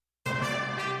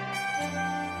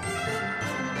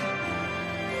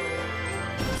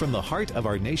From the heart of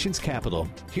our nation's capital,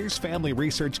 here's Family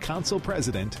Research Council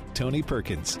President Tony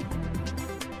Perkins.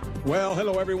 Well,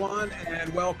 hello, everyone,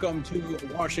 and welcome to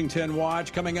Washington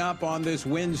Watch. Coming up on this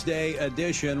Wednesday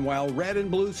edition, while red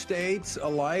and blue states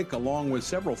alike, along with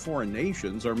several foreign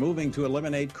nations, are moving to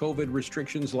eliminate COVID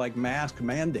restrictions like mask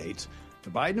mandates, the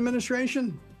Biden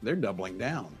administration, they're doubling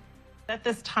down. At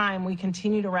this time, we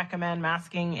continue to recommend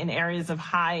masking in areas of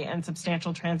high and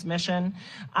substantial transmission.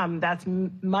 That's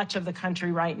much of the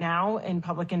country right now in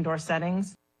public indoor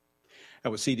settings.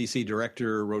 That was CDC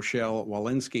Director Rochelle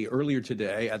Walensky earlier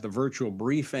today at the virtual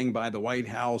briefing by the White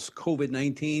House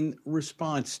COVID-19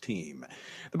 response team.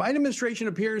 The Biden administration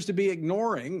appears to be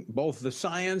ignoring both the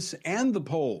science and the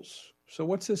polls. So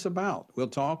what's this about? We'll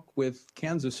talk with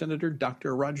Kansas Senator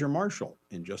Dr. Roger Marshall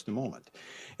in just a moment.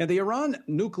 And the Iran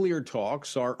nuclear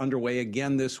talks are underway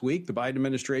again this week. The Biden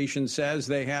administration says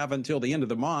they have until the end of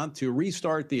the month to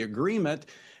restart the agreement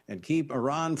and keep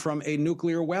Iran from a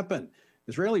nuclear weapon.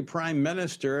 Israeli Prime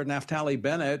Minister Naftali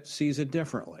Bennett sees it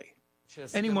differently.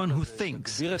 Anyone who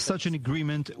thinks such an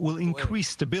agreement will increase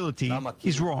stability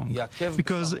is wrong,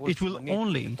 because it will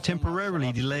only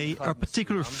temporarily delay a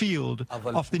particular field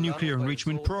of the nuclear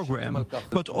enrichment program,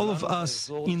 but all of us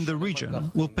in the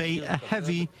region will pay a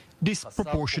heavy,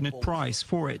 disproportionate price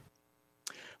for it.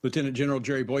 Lieutenant General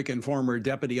Jerry Boykin, former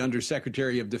Deputy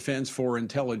Undersecretary of Defense for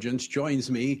Intelligence, joins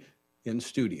me in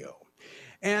studio.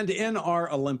 And in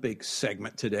our Olympics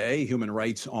segment today, Human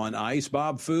Rights on Ice,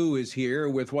 Bob Fu is here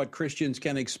with what Christians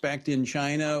can expect in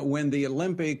China when the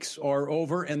Olympics are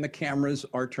over and the cameras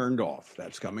are turned off.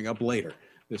 That's coming up later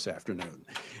this afternoon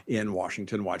in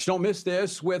Washington Watch. Don't miss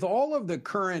this. With all of the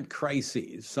current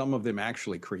crises, some of them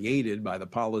actually created by the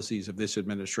policies of this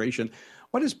administration,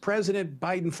 what is President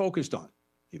Biden focused on?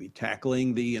 Maybe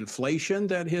tackling the inflation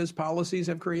that his policies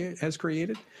has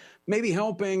created? Maybe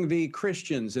helping the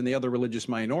Christians and the other religious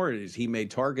minorities he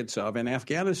made targets of in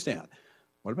Afghanistan?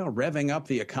 What about revving up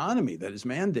the economy that his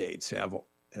mandates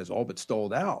has all but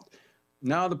stalled out?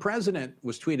 Now, the president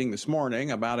was tweeting this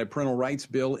morning about a parental rights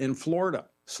bill in Florida,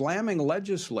 slamming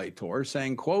legislators,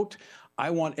 saying, quote,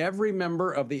 "I want every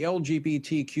member of the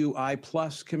LGBTQI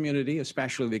plus community,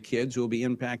 especially the kids who will be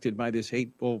impacted by this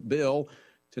hateful bill,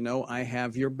 to know I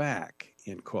have your back,"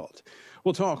 end quote.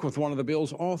 We'll talk with one of the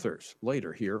bill's authors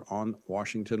later here on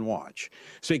Washington Watch.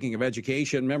 Speaking of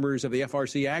education, members of the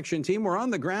FRC Action Team were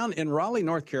on the ground in Raleigh,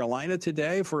 North Carolina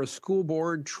today for a school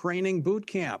board training boot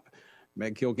camp.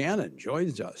 Meg Kilgannon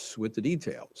joins us with the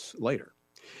details later.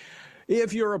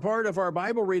 If you're a part of our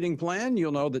Bible reading plan,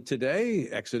 you'll know that today,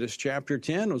 Exodus chapter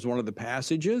 10 was one of the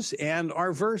passages, and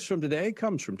our verse from today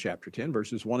comes from chapter 10,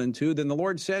 verses 1 and 2. Then the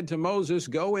Lord said to Moses,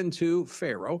 "Go into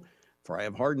Pharaoh, for I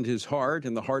have hardened his heart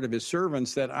and the heart of his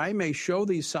servants, that I may show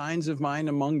these signs of mine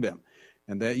among them,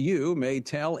 and that you may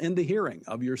tell in the hearing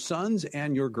of your sons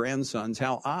and your grandsons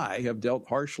how I have dealt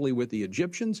harshly with the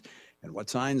Egyptians, and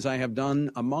what signs I have done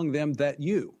among them, that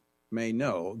you may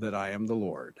know that I am the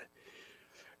Lord."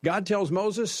 God tells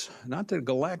Moses not to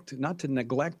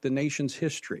neglect the nation's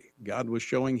history. God was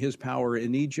showing his power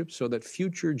in Egypt so that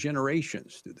future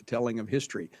generations, through the telling of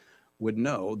history, would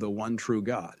know the one true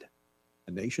God.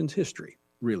 A nation's history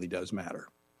really does matter.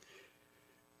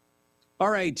 All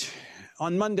right.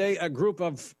 On Monday, a group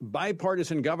of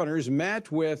bipartisan governors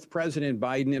met with President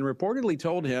Biden and reportedly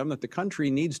told him that the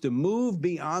country needs to move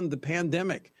beyond the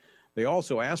pandemic. They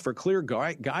also asked for clear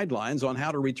guidelines on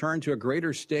how to return to a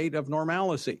greater state of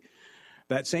normalcy.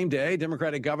 That same day,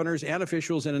 Democratic governors and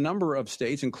officials in a number of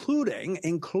states,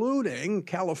 including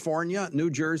California, New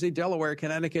Jersey, Delaware,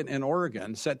 Connecticut, and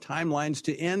Oregon, set timelines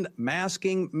to end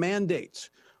masking mandates,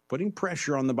 putting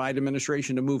pressure on the Biden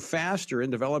administration to move faster in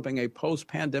developing a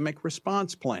post-pandemic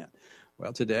response plan.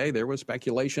 Well, today there was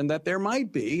speculation that there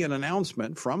might be an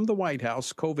announcement from the White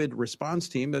House COVID response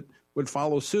team that would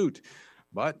follow suit.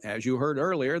 But as you heard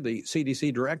earlier, the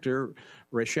CDC director,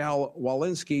 Rochelle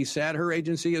Walensky, said her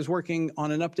agency is working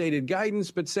on an updated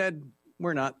guidance, but said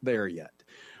we're not there yet.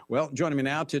 Well, joining me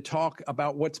now to talk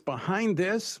about what's behind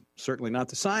this, certainly not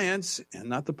the science and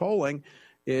not the polling,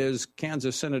 is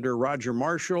Kansas Senator Roger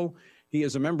Marshall. He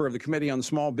is a member of the Committee on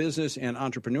Small Business and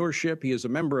Entrepreneurship. He is a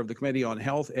member of the Committee on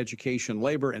Health, Education,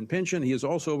 Labor, and Pension. He is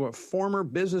also a former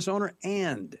business owner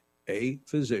and a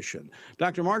physician.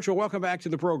 Dr. Marshall, welcome back to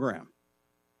the program.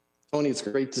 Tony, it's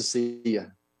great to see you.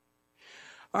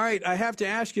 All right, I have to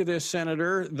ask you this,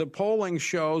 Senator. The polling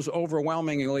shows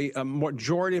overwhelmingly a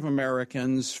majority of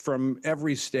Americans from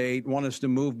every state want us to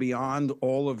move beyond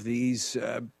all of these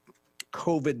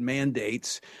COVID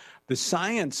mandates. The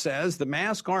science says the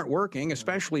masks aren't working,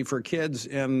 especially for kids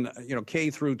in K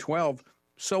through 12.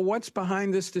 So what's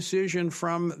behind this decision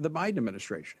from the Biden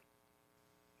administration?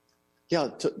 Yeah,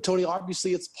 Tony,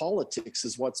 obviously it's politics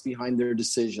is what's behind their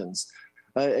decisions.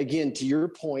 Again, to your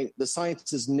point, the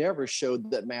science has never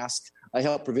showed that masks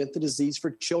help prevent the disease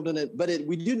for children, but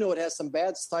we do know it has some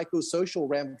bad psychosocial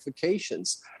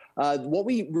ramifications. What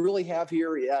we really have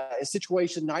here is a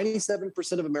situation,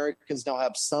 97% of Americans now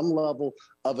have some level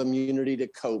of immunity to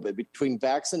COVID. Between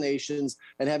vaccinations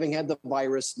and having had the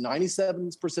virus,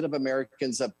 97% of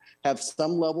Americans have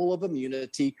some level of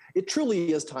immunity. It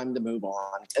truly is time to move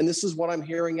on. And this is what I'm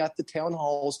hearing at the town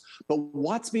halls. But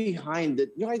what's behind it?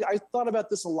 You know, I thought about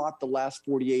this a lot the last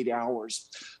 48 hours.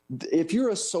 If you're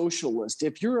a socialist,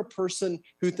 if you're a person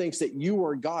who thinks that you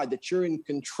are God, that you're in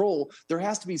control, there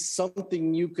has to be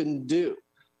something you can do.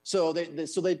 So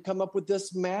they'd come up with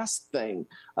this mask thing.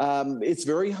 It's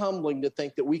very humbling to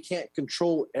think that we can't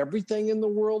control everything in the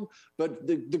world. But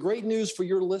the great news for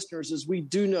your listeners is we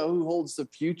do know who holds the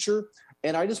future.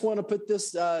 And I just want to put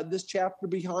this chapter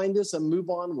behind us and move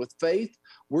on with faith.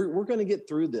 We're going to get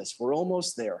through this. We're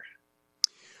almost there.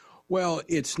 Well,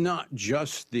 it's not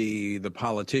just the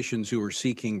politicians who are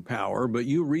seeking power, but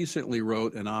you recently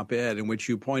wrote an op-ed in which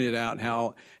you pointed out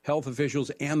how health officials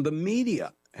and the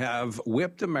media have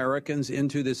whipped Americans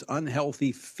into this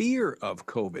unhealthy fear of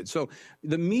COVID. So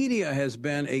the media has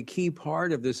been a key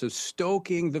part of this, of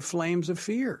stoking the flames of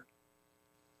fear.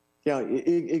 Yeah,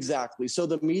 exactly. So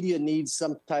the media needs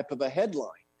some type of a headline.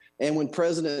 And when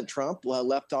President Trump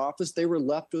left office, they were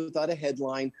left without a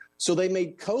headline. So they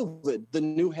made COVID the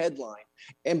new headline.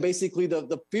 And basically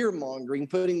the fear mongering,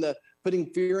 putting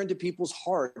fear into people's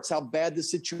hearts, how bad the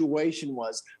situation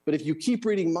was. But if you keep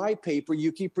reading my paper,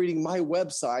 you keep reading my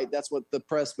website, that's what the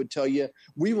press would tell you,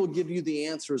 we will give you the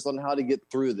answers on how to get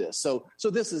through this. So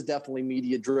this is definitely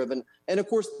media driven. And of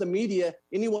course, the media,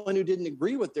 anyone who didn't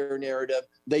agree with their narrative,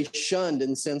 they shunned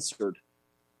and censored.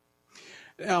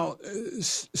 Now,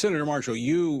 Senator Marshall,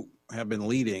 you have been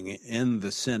leading in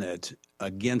the Senate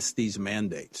against these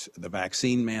mandates, the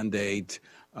vaccine mandate,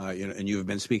 and you have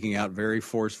been speaking out very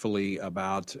forcefully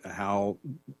about how,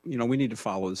 we need to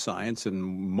follow the science, and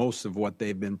most of what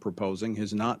they've been proposing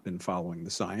has not been following the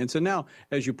science. And now,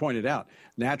 as you pointed out,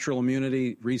 natural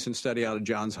immunity, recent study out of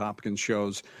Johns Hopkins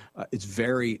shows it's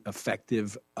very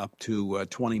effective up to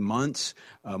 20 months,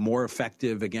 more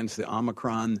effective against the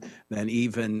Omicron than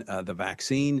even the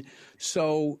vaccine.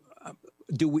 So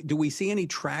do we see any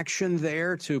traction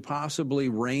there to possibly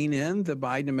rein in the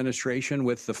Biden administration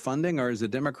with the funding, or is the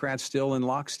Democrats still in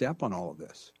lockstep on all of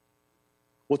this?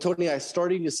 Well, Tony, I'm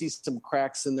starting to see some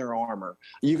cracks in their armor.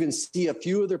 You can see a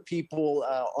few other people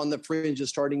on the fringes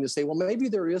starting to say, well, maybe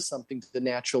there is something to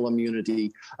natural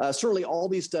immunity. Certainly all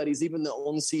these studies, even the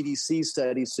own CDC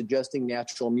studies suggesting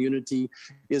natural immunity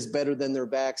is better than their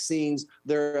vaccines.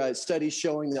 There are studies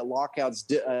showing that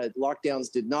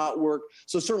lockdowns did not work.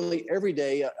 So certainly every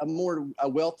day a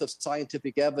wealth of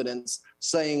scientific evidence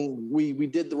saying we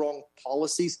did the wrong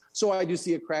policies. So I do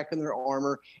see a crack in their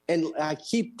armor. And I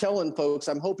keep telling folks,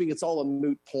 I'm hoping it's all a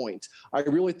moot point. I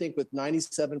really think with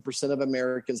 97% of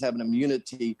Americans having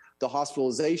immunity, the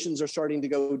hospitalizations are starting to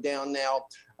go down now.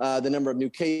 The number of new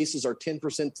cases are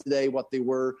 10% today, what they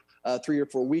were 3 or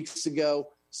 4 weeks ago.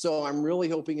 So I'm really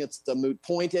hoping it's a moot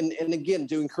point. And again,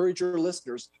 to encourage your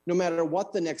listeners, no matter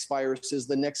what the next virus is,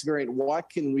 the next variant, what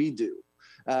can we do?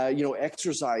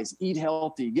 Exercise, eat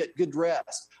healthy, get good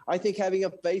rest. I think having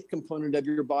a faith component of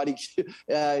your body,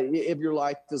 of your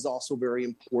life is also very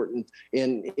important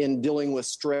in dealing with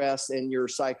stress and your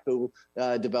psycho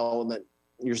development,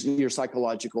 your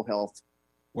psychological health.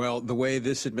 Well, the way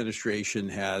this administration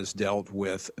has dealt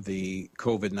with the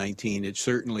COVID-19, it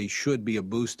certainly should be a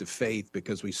boost of faith,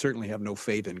 because we certainly have no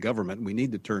faith in government. We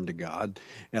need to turn to God.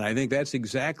 And I think that's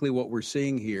exactly what we're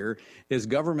seeing here, is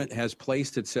government has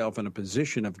placed itself in a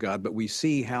position of God, but we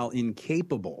see how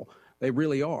incapable they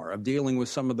really are of dealing with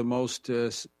some of the most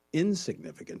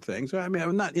insignificant things. I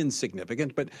mean, not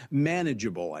insignificant, but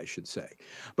manageable, I should say.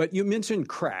 But you mentioned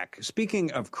crack.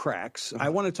 Speaking of cracks, I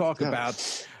want to talk about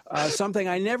something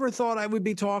I never thought I would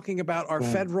be talking about, our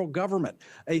federal government.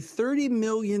 A $30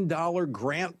 million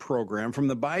grant program from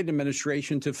the Biden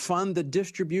administration to fund the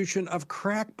distribution of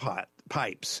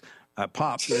pipes.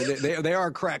 Pops. They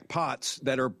are crack pots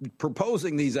that are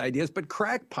proposing these ideas, but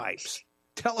crack pipes.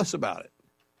 Tell us about it.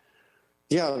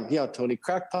 Yeah, Tony.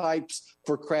 Crack pipes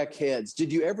for crackheads.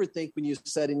 Did you ever think when you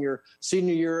said in your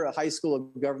senior year high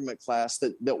school government class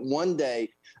that one day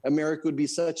America would be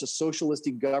such a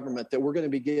socialistic government that we're going to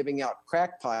be giving out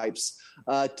crack pipes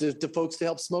to folks to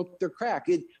help smoke their crack?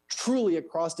 It truly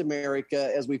across America,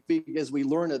 as we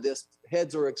learn of this,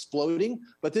 heads are exploding.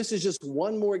 But this is just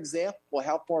one more example of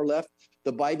how far left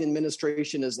the Biden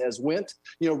administration has went.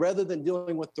 Rather than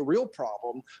dealing with the real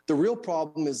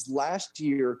problem is last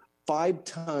year, 5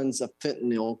 tons of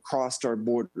fentanyl crossed our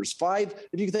borders.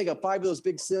 If you think of 5 of those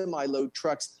big semi-load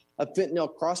trucks of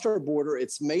fentanyl crossed our border,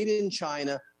 it's made in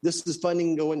China. This is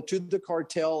funding going to the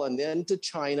cartel and then to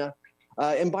China.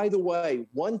 And by the way,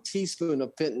 1 teaspoon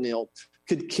of fentanyl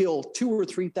could kill 2,000 or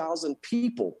 3,000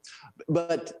 people.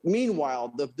 But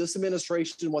meanwhile, this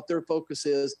administration, what their focus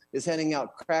is handing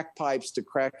out crack pipes to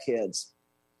crackheads.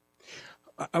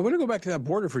 I want to go back to that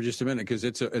border for just a minute, because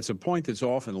it's a point that's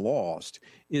often lost,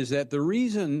 is that the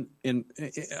reason,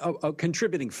 a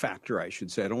contributing factor, I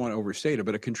should say, I don't want to overstate it,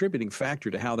 but a contributing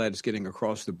factor to how that is getting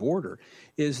across the border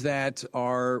is that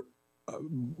our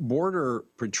border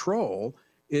patrol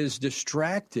is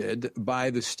distracted by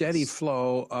the steady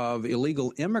flow of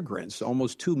illegal immigrants,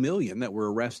 almost 2 million that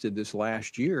were arrested this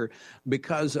last year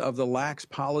because of the lax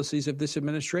policies of this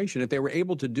administration. If they were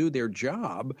able to do their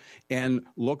job and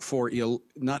look for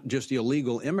not just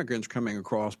illegal immigrants coming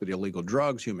across, but illegal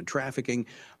drugs, human trafficking,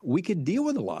 we could deal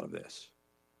with a lot of this.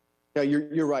 Yeah,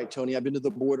 you're right, Tony. I've been to the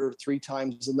border 3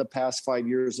 times in the past 5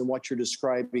 years, and what you're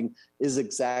describing is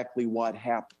exactly what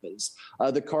happens.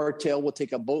 The cartel will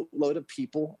take a boatload of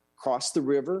people, cross the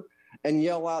river, and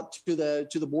yell out to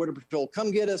the border patrol,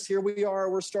 "Come get us! Here we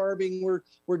are! We're starving!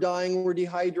 We're dying! We're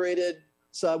dehydrated!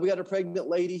 So we got a pregnant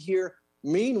lady here."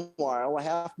 Meanwhile, a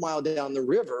half mile down the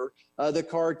river, the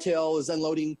cartel is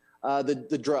unloading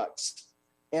the drugs.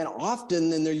 And often,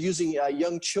 then they're using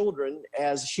young children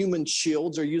as human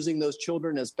shields, or using those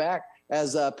children as pack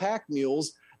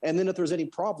mules. And then, if there's any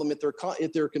problem,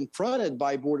 if they're confronted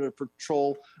by Border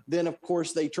Patrol, then of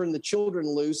course they turn the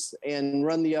children loose and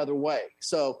run the other way.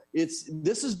 So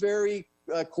this is very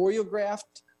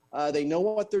choreographed. They know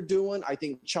what they're doing. I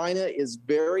think China is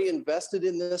very invested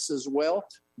in this as well,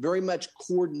 very much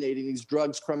coordinating these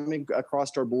drugs coming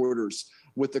across our borders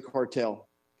with the cartel.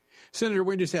 Senator,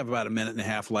 we just have about a minute and a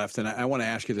half left, and I want to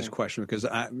ask you this question because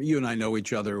you and I know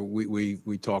each other. We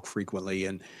talk frequently,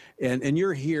 and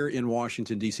you're here in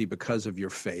Washington, D.C. because of your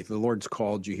faith. The Lord's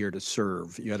called you here to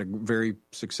serve. You had a very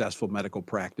successful medical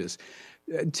practice.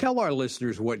 Tell our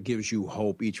listeners what gives you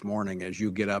hope each morning as you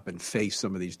get up and face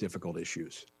some of these difficult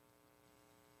issues.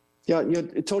 Yeah,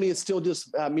 Tony, it's still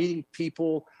just meeting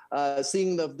people,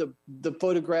 seeing the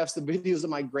photographs, the videos of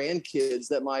my grandkids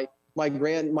that my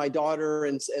daughter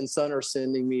and son are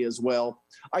sending me as well.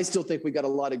 I still think we got a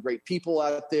lot of great people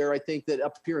out there. I think that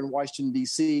up here in Washington,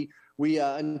 D.C., we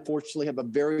unfortunately have a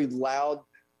very loud,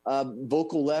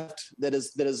 vocal left that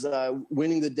is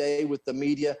winning the day with the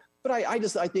media. But I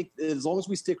think as long as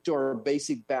we stick to our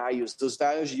basic values, those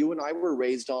values you and I were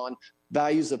raised on,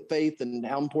 values of faith and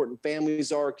how important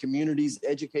families are, communities,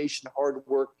 education, hard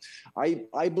work.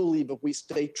 I believe if we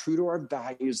stay true to our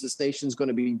values, this nation's going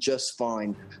to be just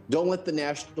fine. Don't let the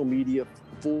national media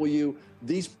fool you.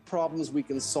 These problems we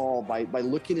can solve by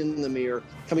looking in the mirror,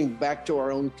 coming back to our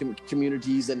own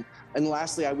communities. And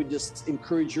lastly, I would just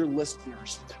encourage your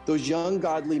listeners, those young,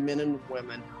 godly men and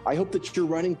women. I hope that you're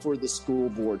running for the school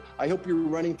board. I hope you're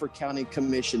running for county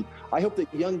commission. I hope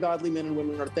that young, godly men and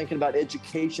women are thinking about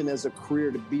education as a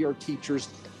career to be our teachers,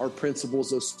 our principals,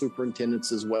 those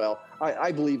superintendents as well.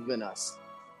 I believe in us.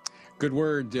 Good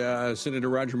word, Senator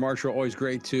Roger Marshall. Always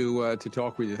great to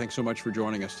talk with you. Thanks so much for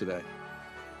joining us today.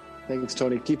 Thanks,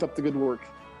 Tony. Keep up the good work.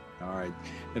 All right.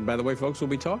 And by the way, folks, we'll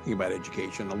be talking about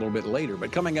education a little bit later.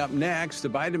 But coming up next, the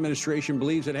Biden administration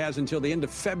believes it has until the end of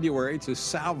February to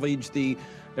salvage the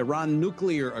Iran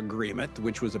nuclear agreement,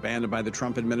 which was abandoned by the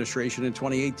Trump administration in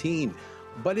 2018.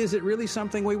 But is it really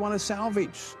something we want to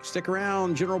salvage? Stick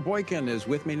around. General Boykin is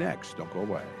with me next. Don't go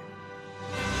away.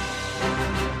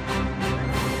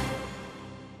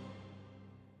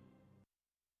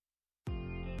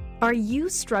 Are you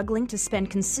struggling to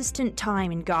spend consistent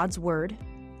time in God's Word?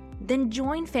 Then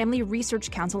join Family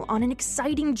Research Council on an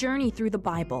exciting journey through the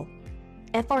Bible.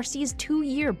 FRC's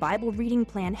 2-year Bible reading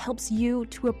plan helps you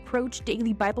to approach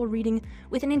daily Bible reading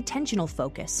with an intentional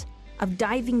focus of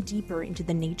diving deeper into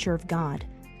the nature of God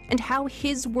and how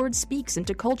His Word speaks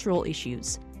into cultural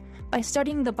issues. By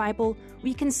studying the Bible,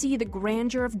 we can see the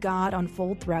grandeur of God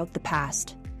unfold throughout the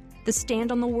past. The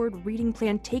Stand on the Word reading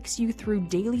plan takes you through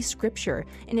daily scripture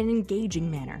in an engaging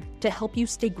manner to help you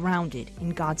stay grounded in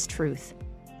God's truth.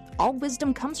 All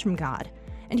wisdom comes from God,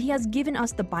 and He has given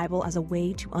us the Bible as a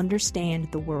way to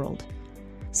understand the world.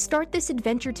 Start this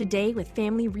adventure today with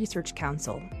Family Research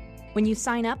Council. When you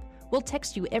sign up, we'll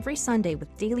text you every Sunday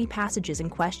with daily passages and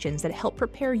questions that help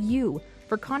prepare you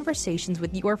for conversations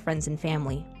with your friends and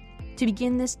family. To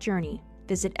begin this journey,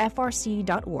 visit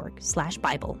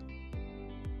frc.org/Bible.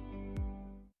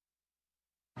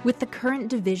 With the current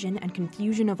division and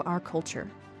confusion of our culture,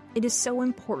 it is so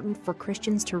important for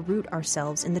Christians to root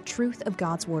ourselves in the truth of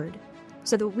God's Word,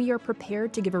 so that we are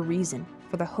prepared to give a reason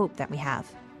for the hope that we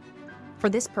have. For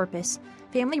this purpose,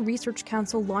 Family Research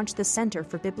Council launched the Center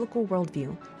for Biblical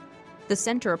Worldview. The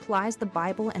center applies the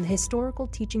Bible and the historical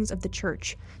teachings of the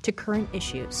Church to current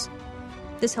issues.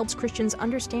 This helps Christians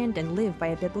understand and live by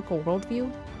a biblical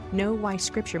worldview, know why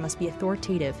Scripture must be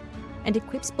authoritative, and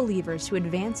equips believers to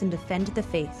advance and defend the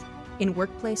faith in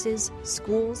workplaces,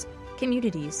 schools,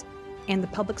 communities, and the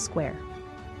public square.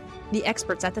 The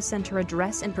experts at the center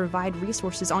address and provide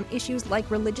resources on issues like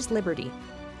religious liberty,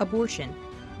 abortion,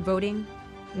 voting,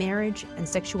 marriage, and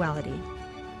sexuality.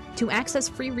 To access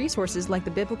free resources like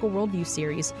the Biblical Worldview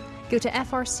series, go to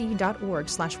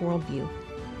frc.org/worldview.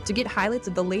 To get highlights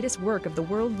of the latest work of the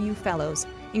Worldview Fellows,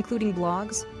 including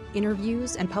blogs,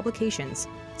 interviews, and publications,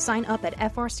 sign up at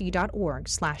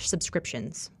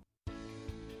frc.org/subscriptions.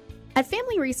 At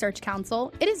Family Research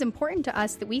Council, it is important to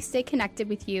us that we stay connected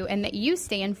with you and that you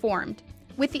stay informed.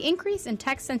 With the increase in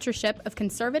tech censorship of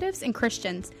conservatives and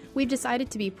Christians, we've decided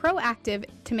to be proactive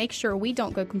to make sure we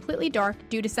don't go completely dark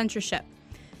due to censorship.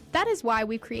 That is why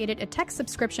we've created a tech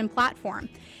subscription platform.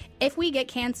 If we get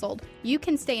canceled, you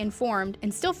can stay informed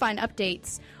and still find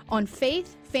updates on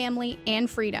faith, family, and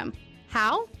freedom.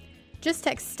 How? Just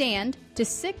text STAND to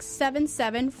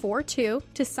 67742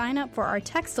 to sign up for our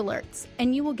text alerts,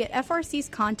 and you will get FRC's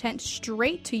content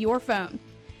straight to your phone.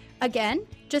 Again,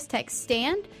 just text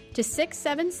STAND to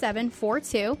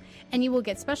 67742, and you will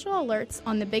get special alerts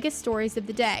on the biggest stories of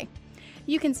the day.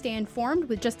 You can stay informed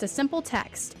with just a simple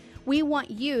text. We want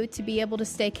you to be able to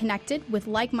stay connected with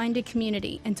like-minded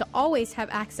community and to always have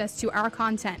access to our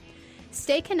content.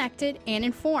 Stay connected and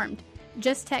informed.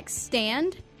 Just text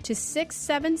STAND to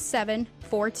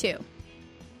 67742.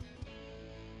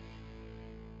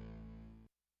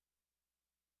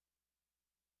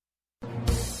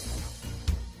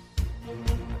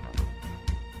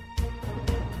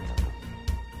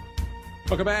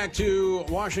 Welcome back to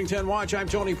Washington Watch. I'm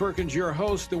Tony Perkins, your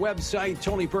host. The website,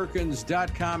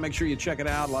 TonyPerkins.com. Make sure you check it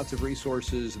out. Lots of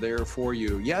resources there for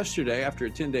you. Yesterday, after a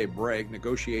 10-day break,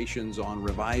 negotiations on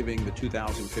reviving the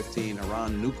 2015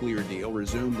 Iran nuclear deal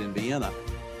resumed in Vienna.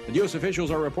 And U.S.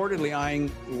 officials are reportedly eyeing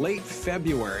late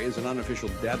February as an unofficial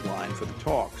deadline for the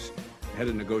talks. Ahead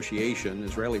of negotiation,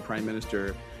 Israeli Prime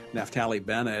Minister Naftali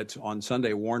Bennett on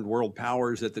Sunday warned world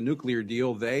powers that the nuclear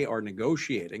deal they are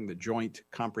negotiating, the Joint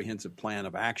Comprehensive Plan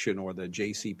of Action, or the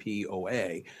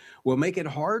JCPOA, will make it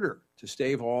harder to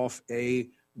stave off a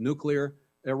nuclear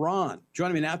Iran.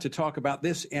 Joining me now to talk about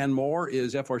this and more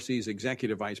is FRC's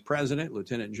Executive Vice President,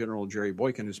 Lieutenant General Jerry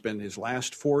Boykin, who spent his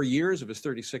last 4 years of his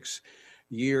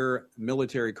 36-year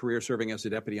military career serving as the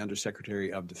Deputy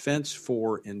Undersecretary of Defense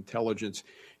for Intelligence.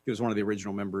 He was one of the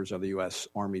original members of the U.S.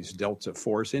 Army's Delta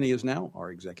Force, and he is now our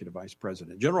Executive Vice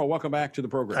President. General, welcome back to the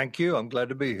program. Thank you. I'm glad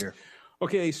to be here.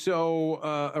 Okay, so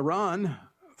Iran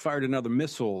fired another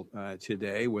missile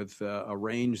today with a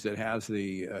range that has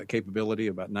the capability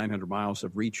about 900 miles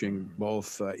of reaching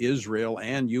both Israel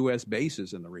and U.S.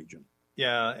 bases in the region.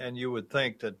 Yeah, and you would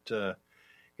think that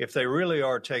if they really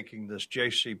are taking this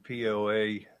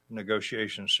JCPOA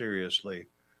negotiation seriously,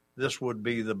 this would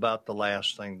be about the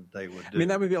last thing that they would do. I mean,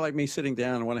 that would be like me sitting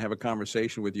down and want to have a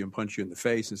conversation with you and punch you in the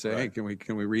face and say, right. Hey,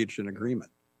 can we reach an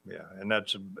agreement? Yeah, and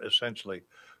that's essentially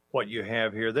what you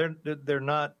have here. They're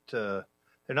not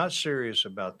serious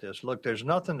about this. Look, there's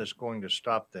nothing that's going to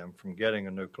stop them from getting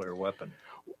a nuclear weapon.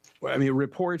 Well, I mean,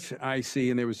 reports I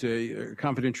see, and there was a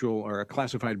confidential or a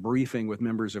classified briefing with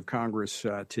members of Congress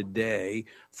today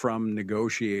from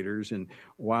negotiators. And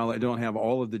while I don't have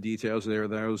all of the details, there are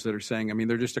those that are saying, I mean,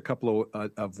 they're just a couple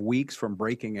of weeks from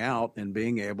breaking out and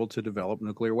being able to develop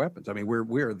nuclear weapons. I mean,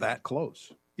 we're that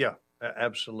close. Yeah,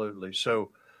 absolutely.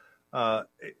 So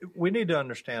we need to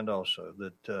understand also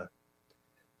that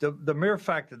the mere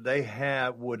fact that they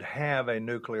would have a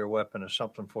nuclear weapon is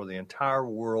something for the entire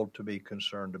world to be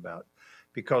concerned about,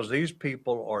 because these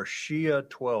people are Shia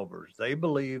Twelvers. They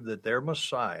believe that their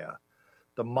Messiah,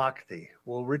 the Mahdi,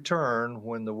 will return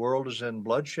when the world is in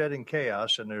bloodshed and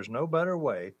chaos, and there's no better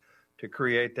way to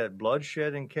create that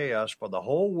bloodshed and chaos for the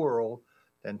whole world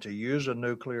than to use a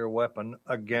nuclear weapon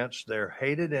against their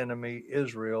hated enemy,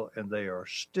 Israel. And they are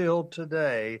still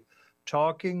today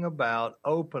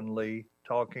openly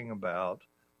talking about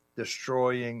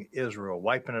destroying Israel,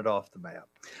 wiping it off the map.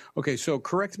 Okay, so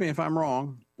correct me if I'm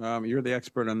wrong. You're the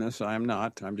expert on this. I am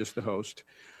not. I'm just the host.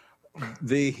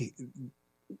 They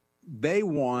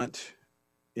want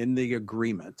in the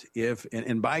agreement,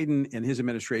 and Biden and his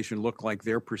administration look like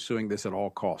they're pursuing this at all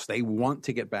costs. They want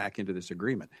to get back into this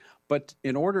agreement. But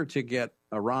in order to get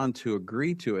Iran to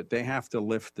agree to it, they have to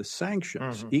lift the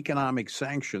sanctions, economic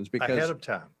sanctions, because ahead of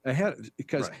time.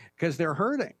 Because they're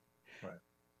hurting. Right.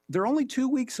 They're only 2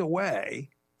 weeks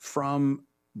away from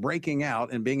breaking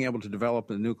out and being able to develop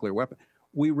a nuclear weapon.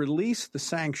 We release the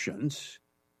sanctions.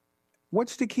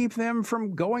 What's to keep them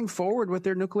from going forward with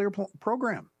their nuclear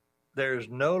program? There's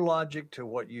no logic to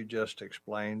what you just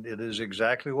explained. It is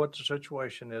exactly what the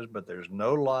situation is, but there's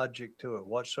no logic to it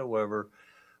whatsoever.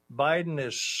 Biden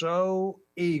is so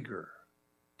eager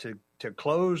to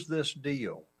close this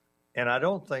deal, and I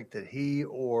don't think that he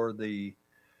or the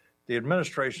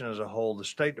administration as a whole, the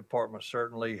State Department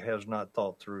certainly has not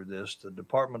thought through this. The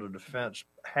Department of Defense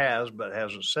has, but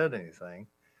hasn't said anything.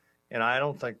 And I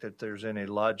don't think that there's any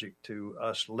logic to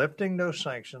us lifting those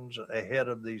sanctions ahead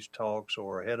of these talks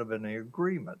or ahead of any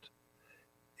agreement.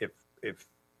 If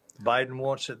Biden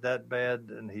wants it that bad,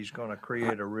 then he's going to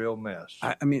create a real mess.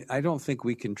 I mean, I don't think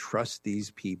we can trust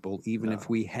these people, even if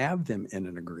we have them in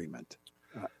an agreement.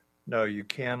 No, you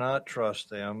cannot trust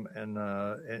them,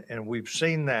 and we've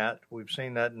seen that. We've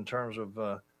seen that in terms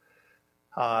of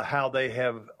how they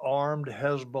have armed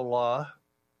Hezbollah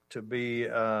to be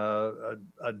a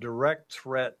direct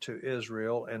threat to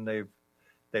Israel, and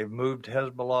they've moved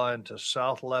Hezbollah into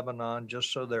South Lebanon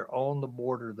just so they're on the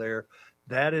border there.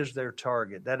 That is their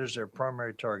target. That is their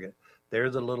primary target.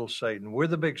 They're the little Satan. We're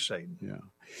the big Satan. Yeah.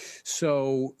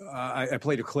 So I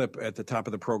played a clip at the top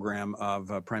of the program of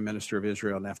Prime Minister of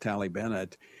Israel, Naftali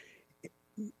Bennett.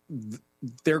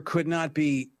 There could not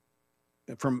be,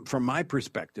 from my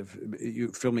perspective, you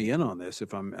fill me in on this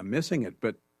if I'm missing it,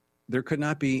 but there could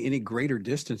not be any greater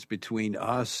distance between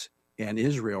us and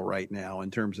Israel right now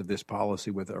in terms of this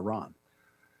policy with Iran.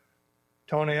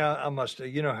 Tony, I must,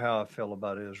 you know how I feel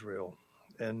about Israel.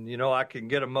 And, you know, I can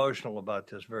get emotional about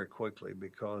this very quickly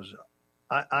because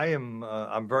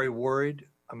I'm very worried.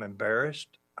 I'm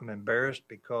embarrassed. I'm embarrassed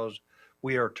because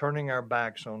we are turning our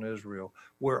backs on Israel.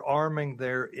 We're arming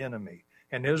their enemy.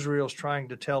 And Israel's trying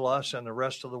to tell us and the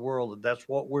rest of the world that that's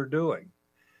what we're doing.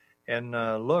 And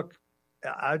look,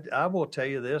 I will tell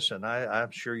you this, and I'm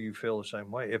sure you feel the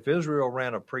same way. If Israel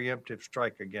ran a preemptive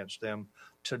strike against them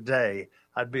today,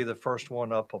 I'd be the first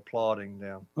one up applauding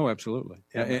them. Oh, absolutely.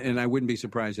 And I wouldn't be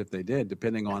surprised if they did,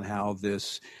 depending on how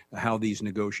these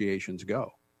negotiations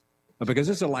go. Because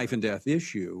it's a life and death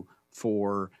issue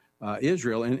for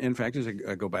Israel. And in fact, as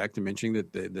I go back to mentioning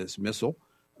that this missile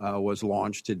was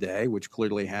launched today, which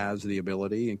clearly has the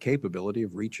ability and capability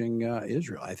of reaching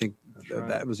Israel. I think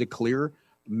that was a clear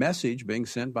message being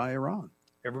sent by Iran.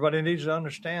 Everybody needs to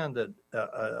understand that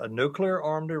a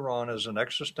nuclear-armed Iran is an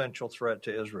existential threat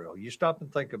to Israel. You stop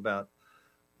and think about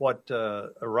what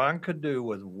Iran could do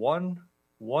with one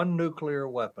nuclear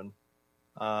weapon.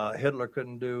 Hitler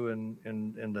couldn't do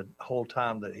in the whole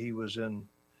time that he was in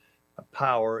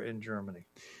power in Germany.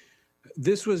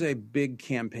 This was a big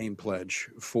campaign pledge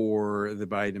for the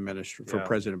Biden administration, for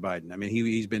President Biden. I mean,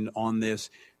 he's been on this,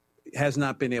 has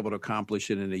not been able to accomplish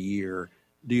it in a year.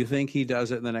 Do you think he does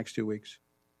it in the next 2 weeks?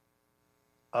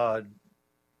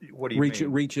 What do you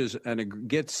mean? Reaches and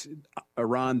gets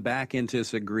Iran back into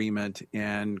this agreement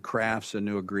and crafts a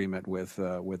new agreement with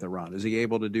Iran. Is he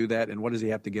able to do that? And what does he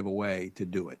have to give away to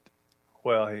do it?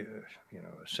 Well,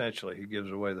 essentially he gives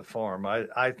away the farm.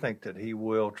 I think that he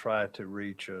will try to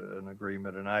reach an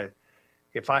agreement. And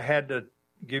if I had to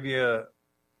give you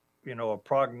a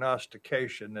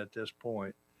prognostication at this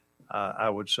point, I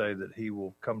would say that he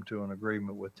will come to an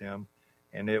agreement with them,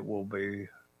 and it will be,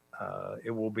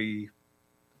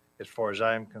 as far as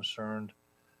I am concerned,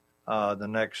 the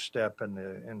next step in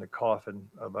the coffin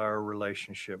of our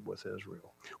relationship with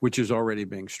Israel, which is already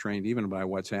being strained even by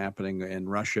what's happening in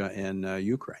Russia and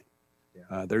Ukraine.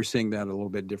 Yeah. They're seeing that a little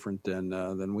bit different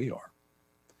than we are.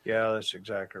 Yeah, that's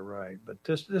exactly right. But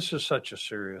this is such a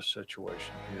serious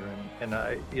situation here, and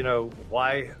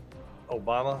why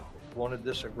Obama wanted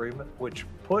this agreement, which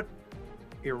put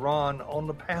Iran on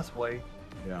the pathway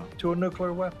to a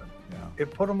nuclear weapon. Yeah.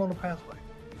 It put them on the pathway.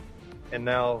 And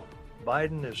now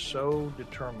Biden is so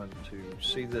determined to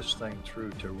see this thing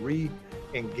through, to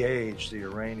re-engage the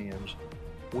Iranians.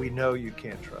 We know you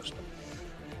can't trust them.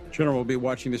 General, we'll be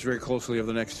watching this very closely over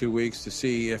the next 2 weeks to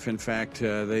see if, in fact,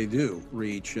 they do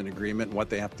reach an agreement, what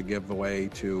they have to give away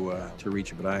to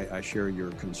reach it. But I share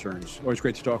your concerns. Always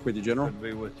great to talk with you, General. Good to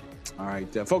be with you. All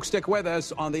right, folks, stick with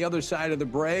us. On the other side of the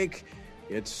break,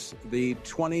 it's the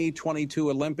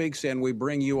 2022 Olympics, and we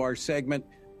bring you our segment,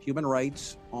 Human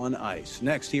Rights on Ice.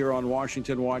 Next here on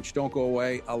Washington Watch. Don't go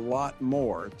away. A lot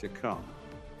more to come.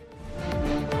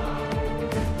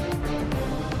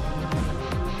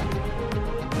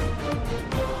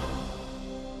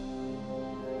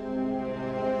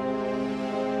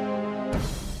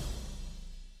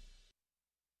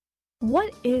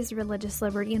 is religious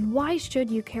liberty, and why should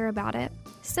you care about it?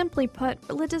 Simply put,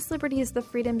 religious liberty is the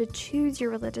freedom to choose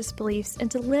your religious beliefs and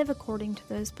to live according to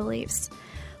those beliefs.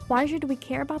 Why should we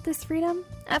care about this freedom?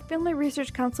 At Family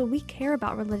Research Council, we care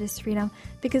about religious freedom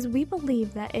because we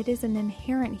believe that it is an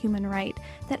inherent human right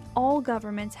that all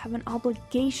governments have an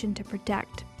obligation to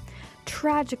protect.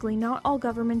 Tragically, not all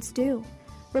governments do.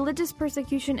 Religious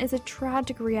persecution is a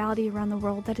tragic reality around the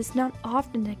world that is not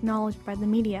often acknowledged by the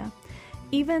media,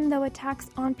 even though attacks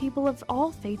on people of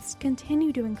all faiths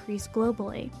continue to increase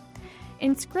globally.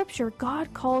 In Scripture,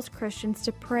 God calls Christians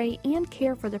to pray and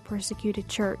care for the persecuted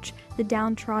church, the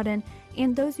downtrodden,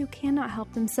 and those who cannot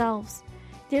help themselves.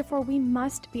 Therefore, we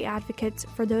must be advocates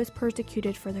for those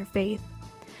persecuted for their faith.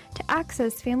 To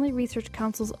access Family Research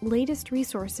Council's latest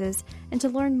resources and to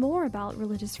learn more about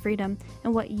religious freedom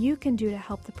and what you can do to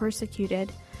help the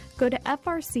persecuted, go to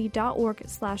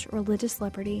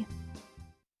frc.org/religiousliberty.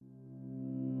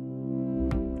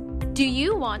 Do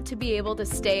you want to be able to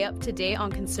stay up to date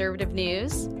on conservative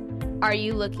news? Are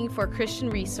you looking for Christian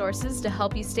resources to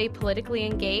help you stay politically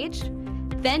engaged?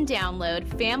 Then download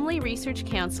Family Research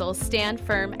Council's Stand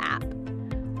Firm app.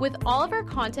 With all of our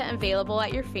content available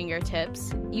at your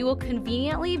fingertips, you will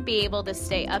conveniently be able to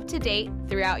stay up to date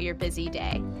throughout your busy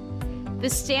day. The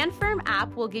Stand Firm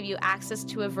app will give you access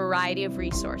to a variety of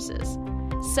resources,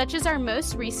 such as our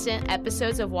most recent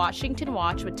episodes of Washington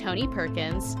Watch with Tony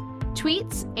Perkins,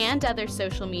 tweets and other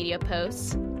social media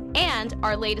posts, and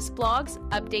our latest blogs,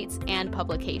 updates, and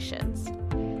publications.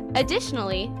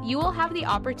 Additionally, you will have the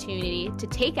opportunity to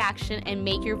take action and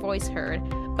make your voice heard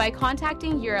by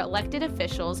contacting your elected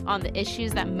officials on the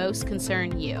issues that most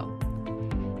concern you.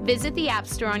 Visit the App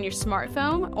Store on your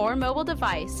smartphone or mobile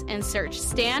device and search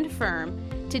Stand Firm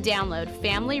to download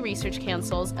Family Research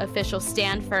Council's official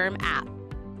Stand Firm app.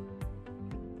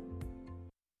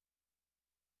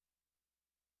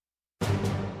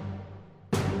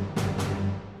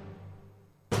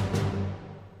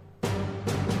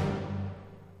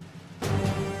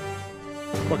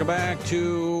 Welcome back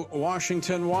to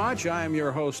Washington Watch. I am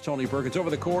your host, Tony Perkins. Over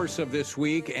the course of this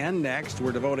week and next,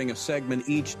 we're devoting a segment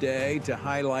each day to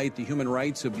highlight the human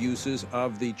rights abuses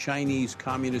of the Chinese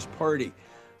Communist Party.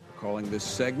 We're calling this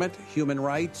segment Human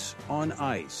Rights on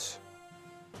Ice.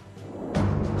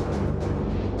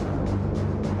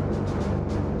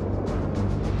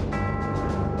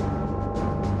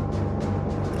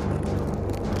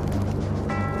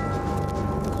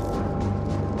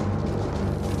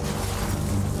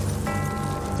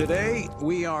 Today,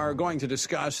 we are going to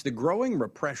discuss the growing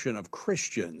repression of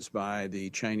Christians by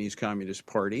the Chinese Communist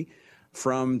Party.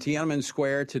 From Tiananmen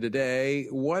Square to today,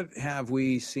 what have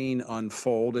we seen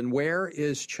unfold, and where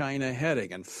is China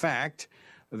heading? In fact,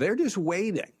 they're just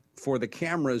waiting for the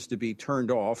cameras to be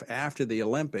turned off after the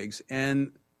Olympics,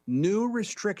 and new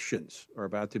restrictions are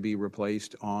about to be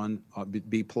placed on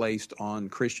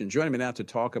Christians. Joining me now to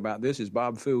talk about this is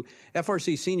Bob Fu,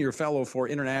 FRC Senior Fellow for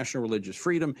International Religious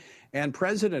Freedom and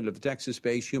President of the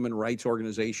Texas-based human rights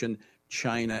organization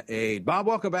China Aid. Bob,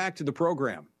 welcome back to the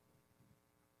program.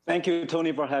 Thank you,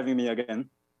 Tony, for having me again.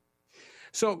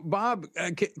 So, Bob,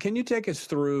 can you take us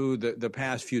through the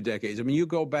past few decades? I mean, you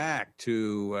go back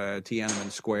to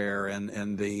Tiananmen Square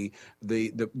and the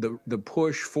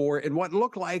push for in what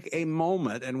looked like a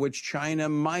moment in which China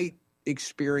might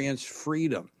experience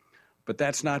freedom, but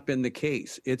that's not been the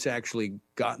case. It's actually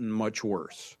gotten much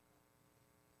worse.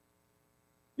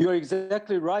 You're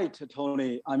exactly right,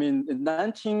 Tony. I mean, in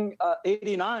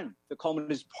 1989, the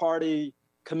Communist Party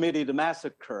committed a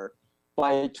massacre.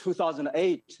 By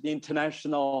 2008, the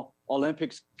International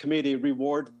Olympics Committee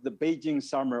rewarded the Beijing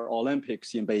Summer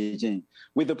Olympics in Beijing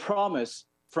with the promise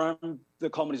from the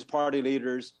Communist Party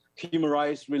leaders, human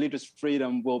rights, religious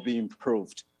freedom will be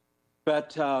improved.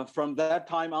 But from that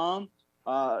time on,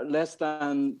 less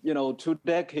than 2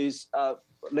 decades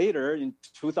later, in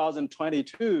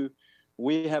 2022,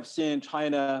 we have seen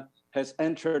China has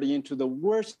entered into the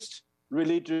worst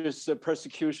religious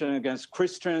persecution against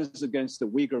Christians, against the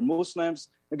Uyghur Muslims,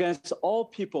 against all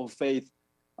people of faith.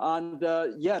 And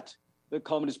yet the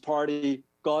Communist Party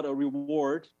got a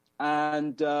reward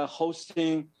and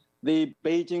hosting the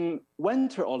Beijing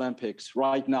Winter Olympics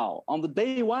right now. On the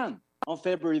day one, on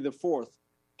February the 4th,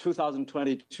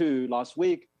 2022, last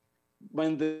week,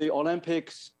 when the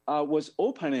Olympics was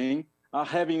opening,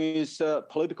 having his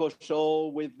political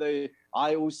show with the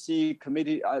IOC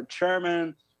committee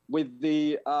chairman, with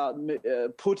the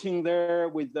Putin there,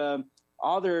 with the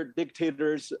other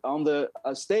dictators on the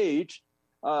stage,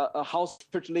 a house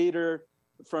church leader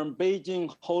from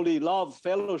Beijing Holy Love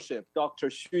Fellowship, Dr.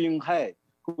 Xu Yinghai,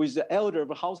 who is the elder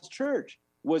of a house church,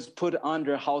 was put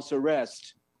under house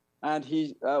arrest. and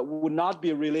he would not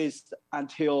be released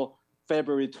until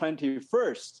February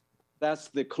 21st. That's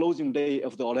the closing day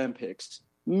of the Olympics.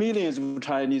 Millions of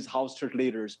Chinese house church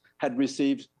leaders had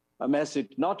received a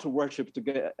message not to worship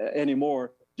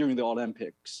anymore during the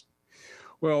Olympics.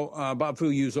 Well, Bob Fu,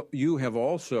 you have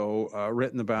also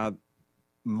written about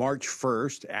March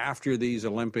 1st, after these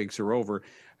Olympics are over.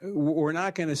 We're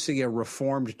not going to see a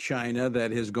reformed China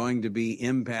that is going to be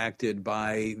impacted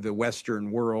by the Western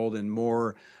world and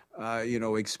more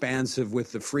expansive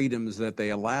with the freedoms that they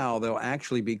allow. They'll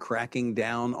actually be cracking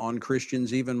down on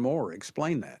Christians even more.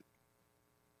 Explain that.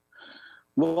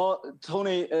 Well,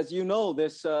 Tony, as you know,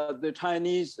 the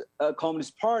Chinese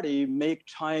Communist Party make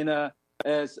China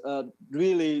as a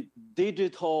really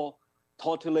digital,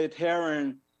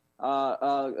 totalitarian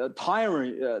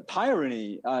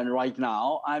tyranny right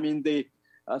now. I mean,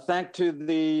 thanks to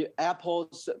the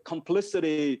Apple's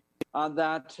complicity,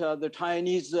 that the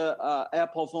Chinese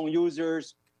Apple phone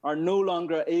users are no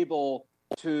longer able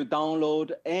to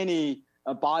download any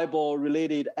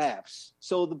Bible-related apps.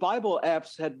 So the Bible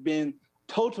apps had been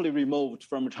totally removed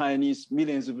from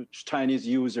millions of Chinese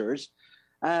users.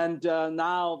 And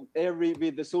now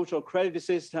with the social credit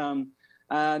system,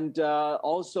 and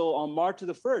also on March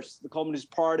the 1st, the Communist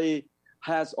Party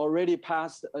has already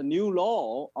passed a new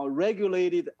law on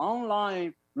regulated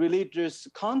online religious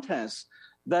contents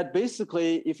that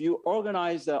basically, if you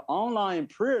organize an online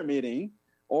prayer meeting,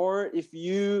 or if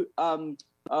you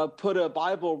put a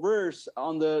Bible verse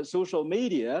on the social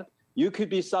media, you could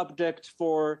be subject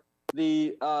for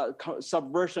the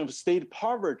subversion of state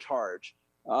power charge,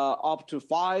 up to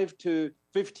 5 to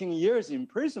 15 years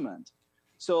imprisonment.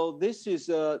 So this is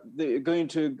going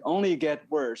to only get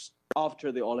worse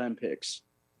after the Olympics.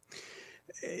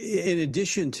 In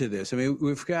addition to this, I mean,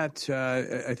 we've got,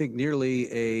 I think,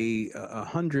 nearly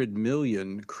 100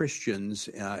 million Christians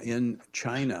in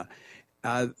China.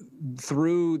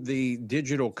 Through the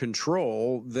digital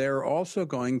control, they're also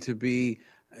going to be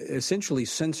essentially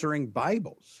censoring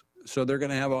Bibles. So they're going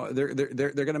to have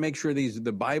they're going to make sure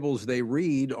the Bibles they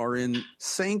read are in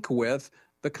sync with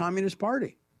the Communist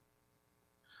Party.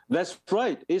 That's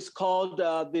right. It's called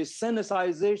the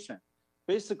Sinicization.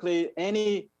 Basically,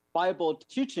 any Bible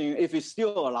teaching, if it's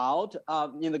still allowed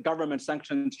in the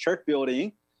government-sanctioned church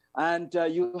building, and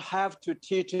you have to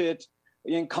teach it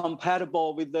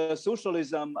incompatible with the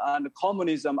socialism and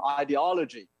communism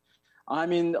ideology. I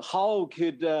mean, how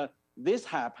could this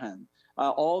happen?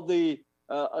 All the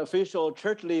official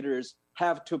church leaders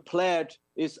have to pledge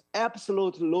its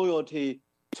absolute loyalty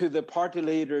to the party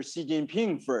leader Xi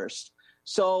Jinping first.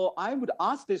 So I would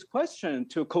ask this question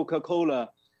to Coca-Cola,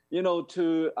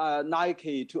 to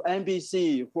Nike, to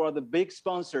NBC, who are the big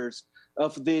sponsors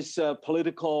of this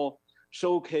political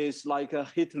showcase like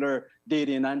Hitler did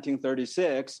in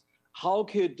 1936. How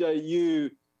could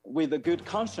you, with a good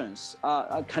conscience,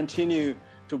 continue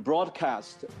to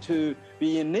broadcast, to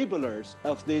be enablers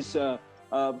of this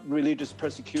religious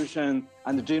persecution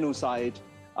and genocide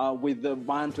with the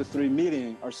 1 to 3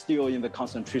 million are still in the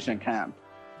concentration camp?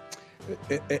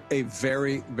 A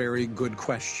very, very good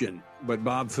question. But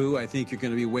Bob Fu, I think you're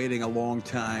going to be waiting a long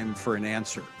time for an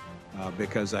answer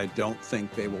because I don't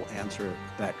think they will answer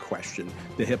that question.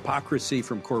 The hypocrisy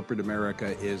from corporate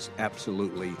America is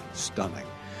absolutely stunning.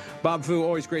 Bob Fu,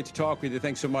 always great to talk with you.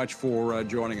 Thanks so much for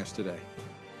joining us today.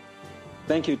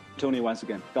 Thank you, Tony, once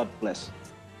again. God bless.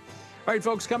 All right,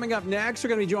 folks, coming up next, we're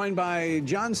going to be joined by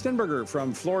John Stenberger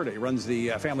from Florida. He runs the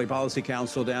Family Policy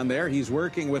Council down there. He's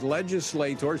working with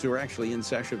legislators who are actually in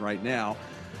session right now.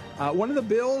 One of the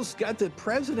bills got the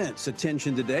president's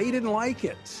attention today. He didn't like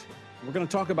it. We're going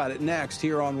to talk about it next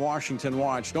here on Washington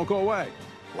Watch. Don't go away.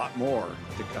 A lot more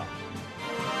to come.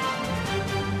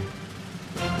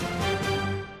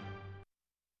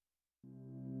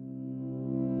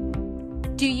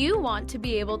 Do you want to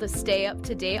be able to stay up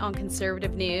to date on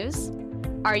conservative news?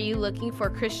 Are you looking for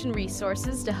Christian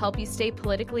resources to help you stay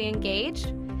politically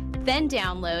engaged? Then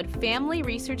download Family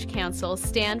Research Council's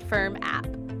Stand Firm app.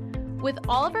 With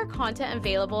all of our content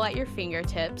available at your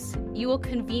fingertips, you will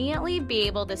conveniently be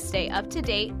able to stay up to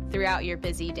date throughout your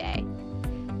busy day.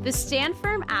 The Stand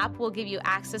Firm app will give you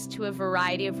access to a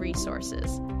variety of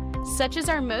resources, such as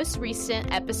our most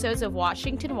recent episodes of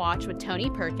Washington Watch with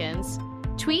Tony Perkins,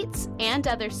 tweets and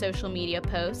other social media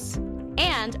posts,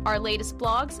 and our latest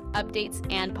blogs, updates,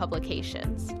 and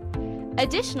publications.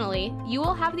 Additionally, you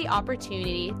will have the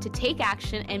opportunity to take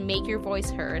action and make your voice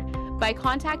heard by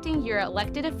contacting your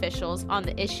elected officials on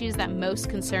the issues that most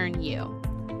concern you.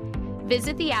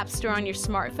 Visit the App Store on your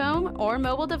smartphone or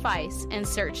mobile device and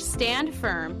search Stand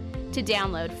Firm to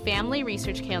download Family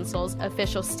Research Council's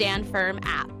official Stand Firm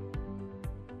app.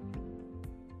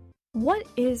 What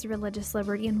is religious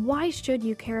liberty and why should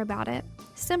you care about it?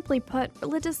 Simply put,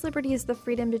 religious liberty is the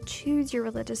freedom to choose your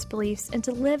religious beliefs and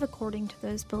to live according to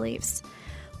those beliefs.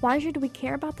 Why should we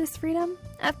care about this freedom?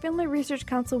 At Family Research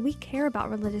Council, we care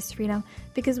about religious freedom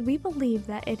because we believe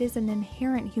that it is an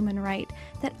inherent human right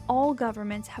that all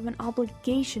governments have an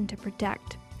obligation to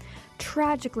protect.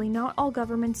 Tragically, not all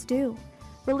governments do.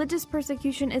 Religious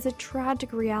persecution is a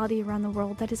tragic reality around the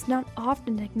world that is not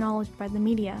often acknowledged by the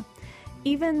media,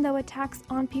 even though attacks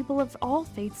on people of all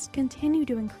faiths continue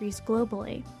to increase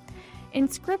globally. In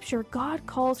Scripture, God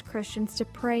calls Christians to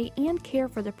pray and care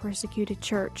for the persecuted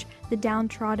church, the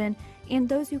downtrodden, and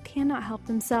those who cannot help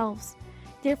themselves.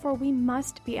 Therefore, we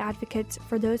must be advocates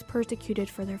for those persecuted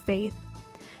for their faith.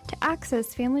 To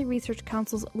access Family Research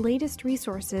Council's latest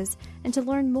resources and to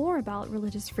learn more about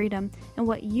religious freedom and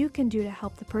what you can do to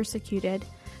help the persecuted,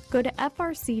 go to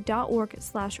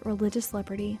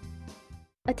frc.org/religiousliberty.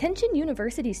 Attention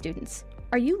university students.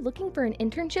 Are you looking for an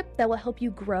internship that will help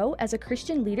you grow as a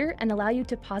Christian leader and allow you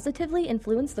to positively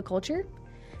influence the culture?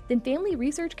 Then Family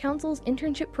Research Council's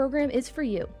internship program is for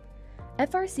you.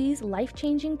 FRC's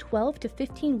life-changing 12 to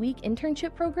 15-week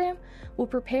internship program will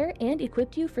prepare and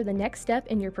equip you for the next step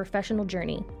in your professional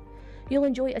journey. You'll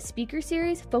enjoy a speaker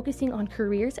series focusing on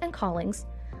careers and callings,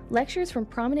 lectures from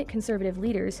prominent conservative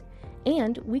leaders,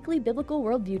 and weekly biblical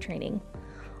worldview training.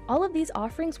 All of these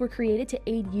offerings were created to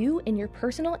aid you in your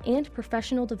personal and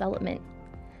professional development.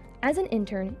 As an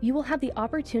intern, you will have the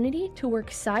opportunity to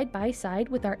work side by side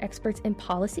with our experts in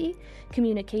policy,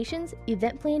 communications,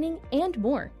 event planning, and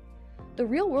more. The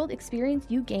real-world experience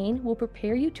you gain will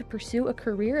prepare you to pursue a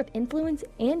career of influence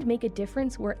and make a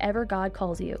difference wherever God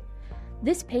calls you.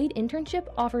 This paid internship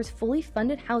offers fully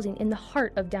funded housing in the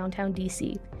heart of downtown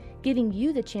DC, giving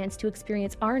you the chance to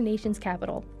experience our nation's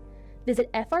capital.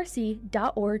 Visit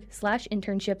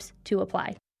frc.org/internships to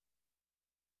apply.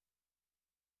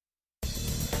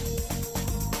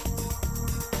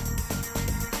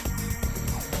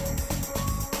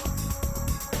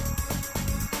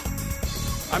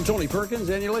 I'm Tony Perkins,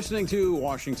 and you're listening to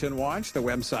Washington Watch, the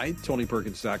website,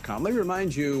 TonyPerkins.com. Let me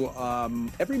remind you,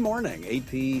 every morning,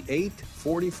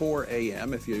 8:44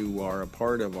 a.m., if you are a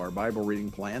part of our Bible reading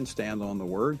plan, Stand on the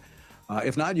Word.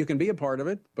 If not, you can be a part of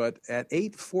it, but at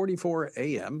 8:44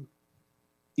 a.m.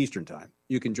 Eastern Time,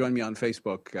 you can join me on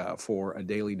Facebook for a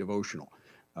daily devotional.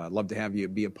 I'd love to have you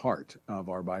be a part of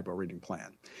our Bible reading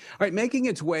plan. All right, making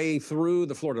its way through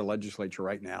the Florida legislature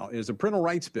right now is a parental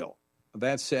rights bill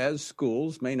that says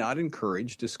schools may not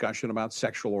encourage discussion about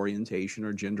sexual orientation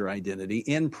or gender identity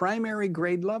in primary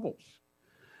grade levels.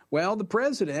 Well, the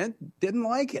president didn't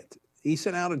like it. He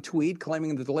sent out a tweet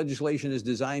claiming that the legislation is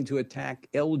designed to attack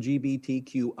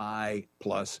LGBTQI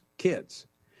plus kids.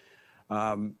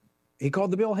 He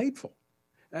called the bill hateful.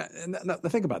 Now,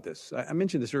 think about this. I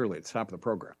mentioned this earlier at the top of the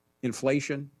program.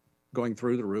 Inflation going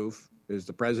through the roof. Is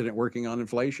the president working on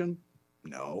inflation?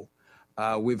 No.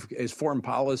 His foreign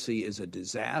policy is a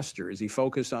disaster. Is he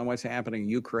focused on what's happening in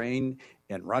Ukraine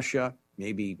and Russia,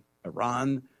 maybe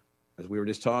Iran, as we were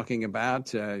just talking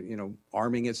about,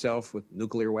 arming itself with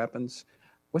nuclear weapons?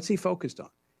 What's he focused on?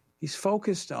 He's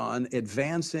focused on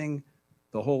advancing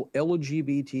the whole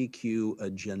LGBTQ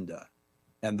agenda.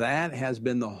 And that has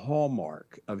been the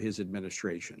hallmark of his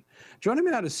administration. Joining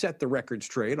me now to set the record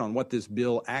straight on what this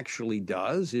bill actually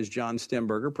does is John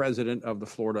Stemberger, president of the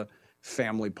Florida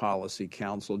Family Policy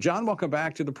Council. John, welcome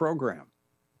back to the program.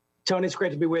 Tony, it's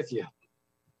great to be with you.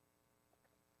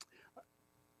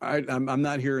 I'm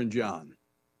not hearing John.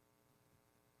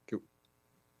 Do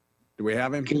we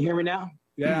have him? Can you hear me now?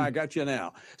 Yeah, I got you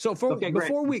now. So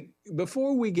before we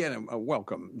get him,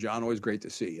 welcome, John. Always great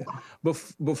to see you.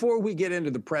 Before we get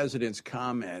into the president's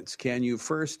comments, can you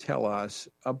first tell us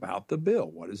about the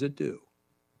bill? What does it do?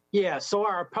 Yeah, so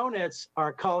our opponents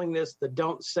are calling this the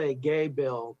Don't Say Gay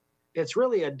bill. It's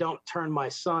really a Don't Turn My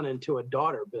Son Into a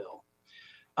Daughter bill.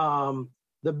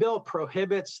 The bill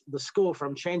prohibits the school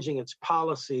from changing its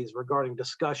policies regarding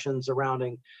discussions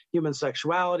surrounding human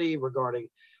sexuality, regarding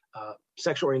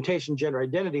sexual orientation, gender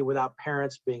identity, without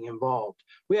parents being involved.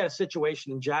 We had a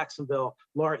situation in Jacksonville.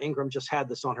 Laura Ingram just had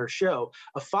this on her show.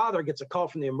 A father gets a call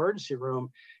from the emergency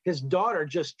room. His daughter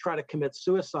just tried to commit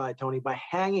suicide, Tony, by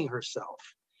hanging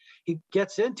herself. He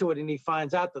gets into it and he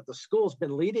finds out that the school's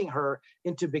been leading her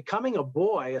into becoming a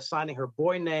boy, assigning her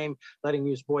boy name, letting her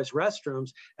use boys'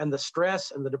 restrooms, and the stress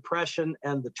and the depression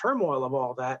and the turmoil of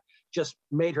all that just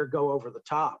made her go over the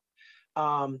top.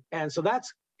 And so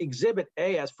that's Exhibit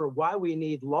A as for why we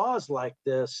need laws like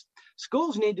this.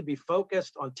 Schools need to be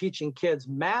focused on teaching kids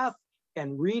math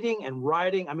and reading and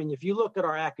writing. I mean, if you look at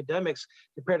our academics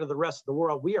compared to the rest of the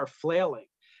world, we are flailing.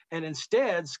 And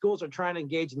instead, schools are trying to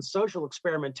engage in social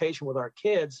experimentation with our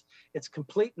kids. It's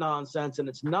complete nonsense, and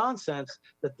it's nonsense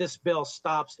that this bill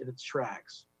stops in its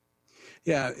tracks.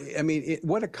 Yeah, I mean,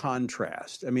 what a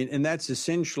contrast. I mean, and that's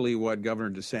essentially what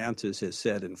Governor DeSantis has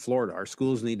said in Florida. Our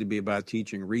schools need to be about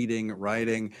teaching reading,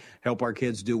 writing, help our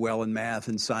kids do well in math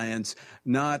and science,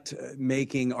 not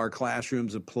making our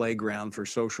classrooms a playground for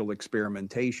social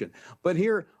experimentation. But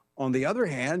here, on the other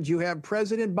hand, you have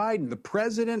President Biden, the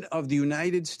president of the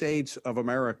United States of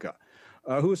America,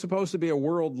 who is supposed to be a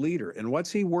world leader. And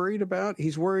what's he worried about?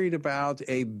 He's worried about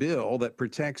a bill that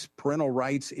protects parental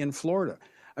rights in Florida.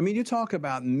 I mean, you talk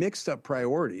about mixed up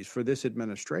priorities for this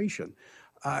administration.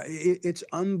 It's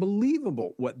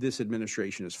unbelievable what this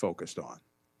administration is focused on.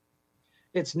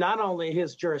 It's not only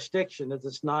his jurisdiction,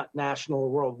 it's not national or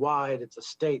worldwide, it's a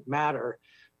state matter,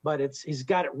 but he's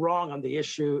got it wrong on the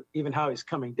issue, even how he's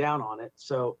coming down on it.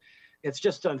 So it's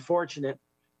just unfortunate.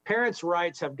 Parents'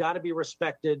 rights have got to be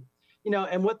respected,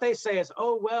 and what they say is,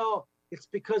 oh, well, it's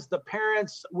because the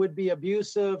parents would be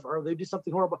abusive or they do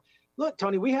something horrible. Look,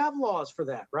 Tony, we have laws for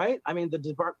that, right? I mean,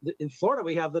 in Florida,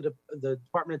 we have the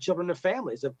Department of Children and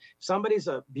Families. If somebody's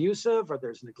abusive or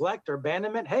there's neglect or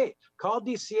abandonment, hey, call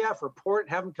DCF, report,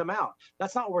 have them come out.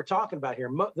 That's not what we're talking about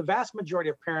here. The vast majority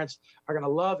of parents are going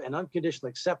to love and unconditionally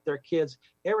accept their kids,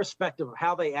 irrespective of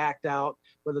how they act out,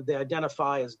 whether they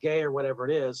identify as gay or whatever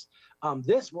it is.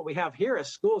 What we have here is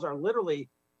schools are literally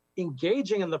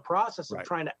engaging in the process of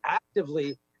trying to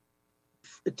actively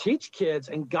teach kids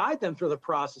and guide them through the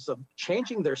process of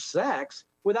changing their sex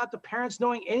without the parents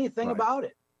knowing anything about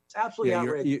it. It's absolutely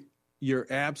outrageous. You're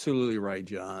absolutely right,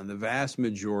 John. The vast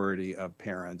majority of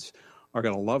parents are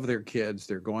going to love their kids.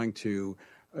 They're going to,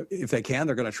 if they can,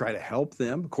 they're going to try to help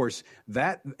them. Of course,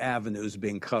 that avenue is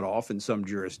being cut off in some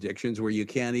jurisdictions where you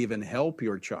can't even help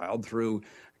your child through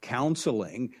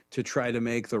counseling to try to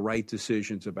make the right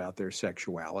decisions about their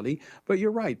sexuality. But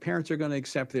you're right, parents are going to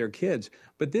accept their kids.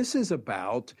 But this is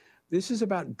about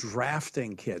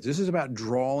drafting kids. This is about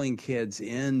drawing kids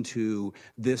into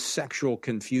this sexual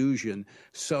confusion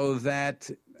so that,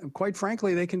 quite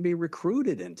frankly, they can be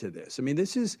recruited into this. I mean,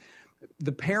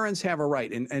 the parents have a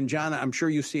right. And John, I'm sure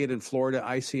you see it in Florida.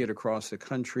 I see it across the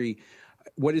country.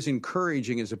 What is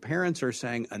encouraging is the parents are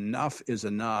saying enough is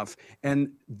enough. And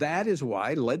that is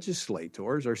why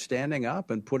legislators are standing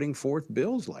up and putting forth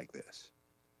bills like this.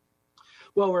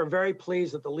 Well, we're very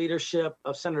pleased that the leadership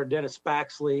of Senator Dennis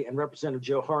Baxley and Representative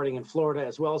Joe Harding in Florida,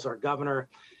 as well as our governor,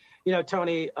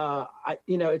 Tony,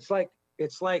 it's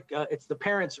the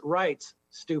parents' rights,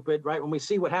 stupid, right? When we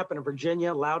see what happened in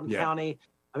Virginia, Loudoun County,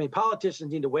 I mean,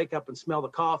 politicians need to wake up and smell the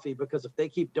coffee, because if they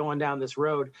keep going down this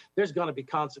road, there's going to be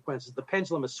consequences. The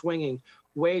pendulum is swinging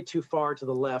way too far to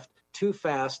the left, too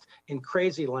fast, in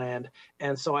crazy land.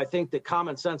 And so I think that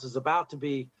common sense is about to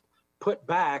be put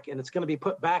back, and it's going to be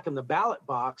put back in the ballot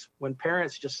box when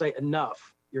parents just say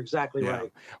enough. You're exactly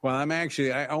right. Well,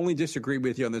 I only disagree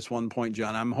with you on this one point,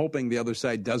 John. I'm hoping the other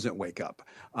side doesn't wake up.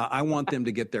 I want them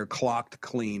to get their clocked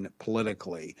clean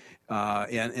politically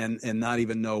and not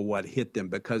even know what hit them,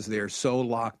 because they're so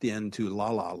locked into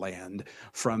la-la land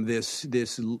from this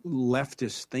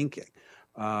leftist thinking.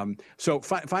 So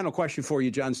final question for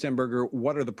you, John Stenberger.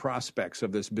 What are the prospects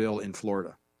of this bill in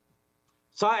Florida?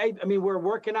 So, I mean, we're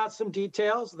working out some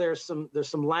details. There's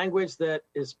some language that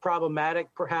is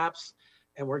problematic, perhaps.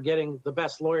 And we're getting the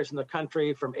best lawyers in the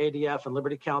country from ADF and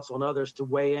Liberty Counsel and others to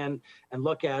weigh in and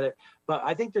look at it. But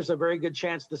I think there's a very good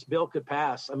chance this bill could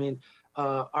pass. I mean,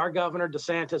 our governor,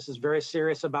 DeSantis, is very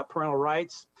serious about parental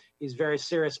rights. He's very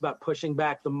serious about pushing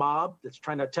back the mob that's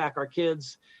trying to attack our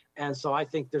kids. And so I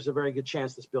think there's a very good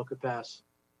chance this bill could pass.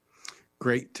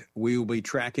 Great. We will be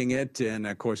tracking it and,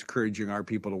 of course, encouraging our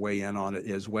people to weigh in on it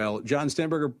as well. John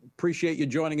Stenberger, appreciate you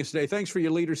joining us today. Thanks for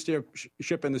your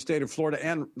leadership in the state of Florida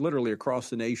and literally across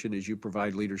the nation as you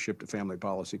provide leadership to Family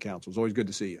Policy Council. It's always good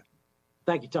to see you.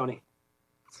 Thank you, Tony.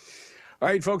 All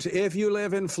right, folks, if you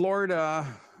live in Florida,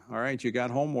 all right, you got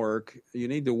homework. You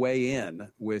need to weigh in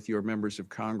with your members of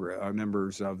Congress,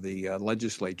 members of the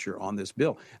legislature on this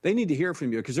bill. They need to hear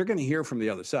from you, because they're going to hear from the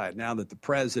other side now that the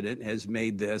president has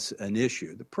made this an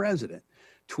issue. The president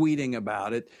tweeting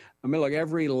about it. I mean, look,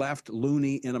 every left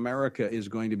loony in America is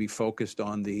going to be focused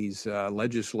on these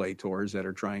legislators that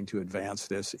are trying to advance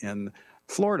this in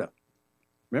Florida.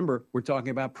 Remember, we're talking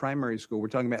about primary school. We're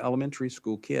talking about elementary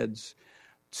school kids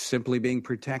simply being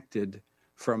protected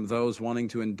from those wanting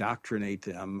to indoctrinate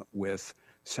them with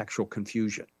sexual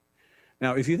confusion.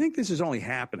 Now, if you think this is only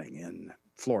happening in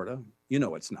Florida, you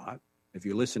know it's not. If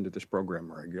you listen to this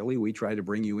program regularly, we try to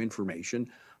bring you information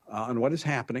on what is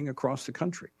happening across the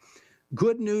country.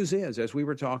 Good news is, as we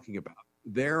were talking about,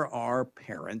 there are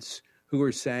parents who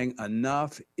are saying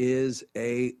enough is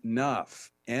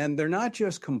enough. And they're not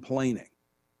just complaining.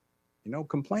 You know,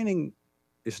 complaining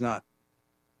is not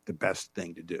the best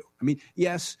thing to do. I mean,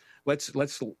 yes, let's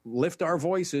lift our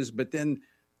voices, but then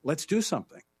let's do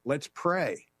something. Let's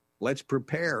pray. Let's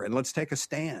prepare, and let's take a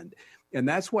stand. And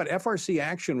that's what FRC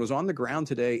Action was on the ground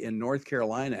today in North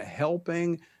Carolina,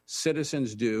 helping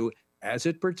citizens do as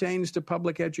it pertains to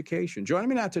public education. Joining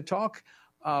me now to talk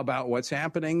about what's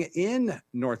happening in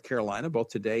North Carolina, both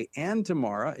today and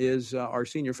tomorrow, is our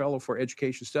Senior Fellow for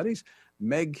Education Studies,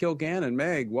 Meg Kilgannon.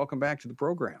 Meg, welcome back to the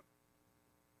program.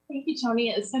 Thank you, Tony.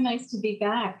 It's so nice to be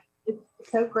back. It's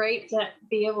so great to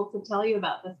be able to tell you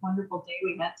about this wonderful day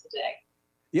we had today.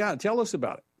 Yeah, tell us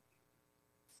about it.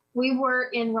 We were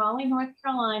in Raleigh, North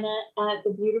Carolina at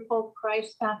the beautiful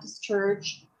Christ Baptist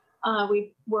Church.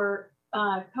 We were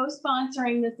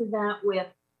co-sponsoring this event with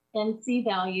NC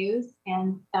Values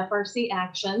and FRC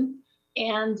Action.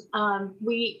 And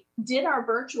we did our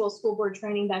virtual school board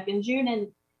training back in June, and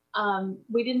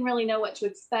we didn't really know what to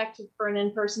expect for an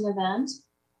in-person event.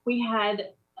 We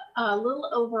had a little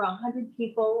over 100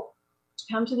 people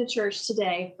come to the church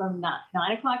today from 9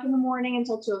 o'clock in the morning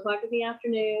until 2 o'clock in the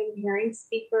afternoon, hearing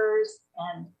speakers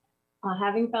and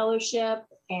having fellowship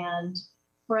and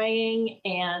praying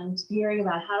and hearing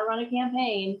about how to run a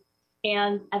campaign.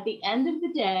 And at the end of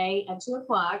the day, at 2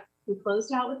 o'clock, we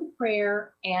closed out with a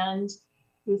prayer, and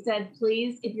we said,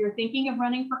 please, if you're thinking of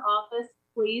running for office,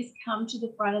 please come to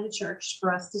the front of the church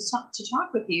for us to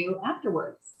talk with you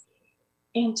afterwards.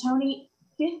 And Tony,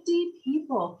 50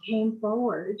 people came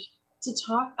forward to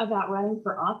talk about running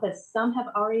for office. Some have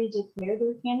already declared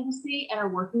their candidacy and are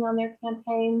working on their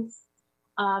campaigns.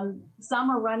 Some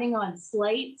are running on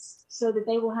slates so that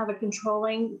they will have a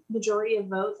controlling majority of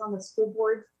votes on the school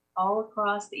boards all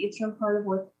across the eastern part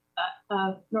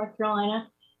of North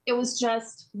Carolina. It was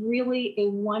just really a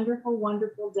wonderful,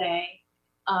 wonderful day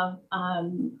of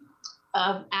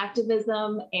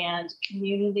activism and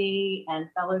community and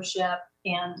fellowship,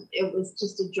 and it was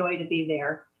just a joy to be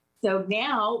there. So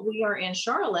now we are in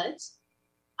Charlotte,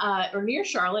 or near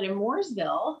Charlotte in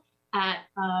Mooresville at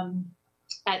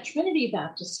Trinity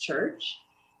Baptist Church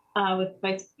with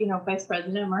Vice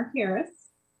President Mark Harris.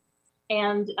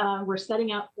 And we're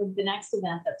setting up for the next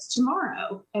event that's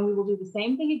tomorrow. And we will do the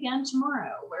same thing again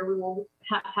tomorrow, where we will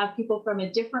have people from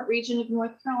a different region of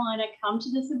North Carolina come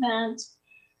to this event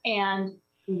and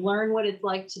learn what it's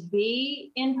like to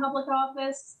be in public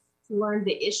office, learn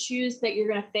the issues that you're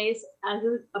going to face as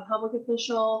a public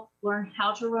official, learn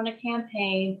how to run a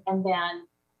campaign. And then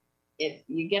if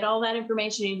you get all that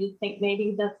information and you think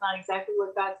maybe that's not exactly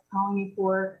what God's calling you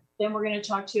for, then we're going to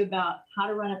talk to you about how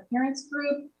to run a parents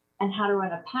group and how to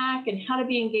run a PAC and how to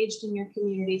be engaged in your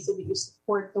community so that you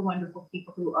support the wonderful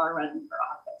people who are running for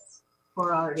office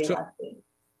or already elected.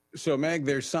 So, Meg,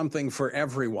 there's something for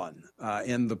everyone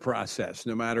in the process,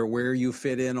 no matter where you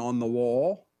fit in on the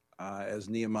wall. As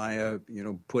Nehemiah,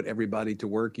 put everybody to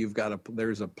work.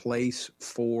 There's a place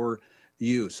for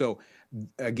you. So,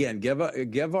 again, give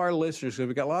our listeners.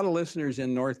 We've got a lot of listeners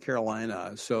in North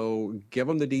Carolina. So, give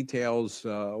them the details.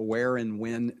 Where and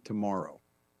when tomorrow?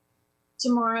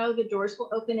 Tomorrow, the doors will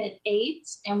open at 8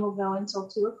 and will go until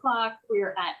 2 o'clock. We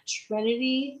are at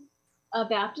Trinity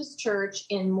Baptist Church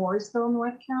in Mooresville,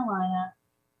 North Carolina.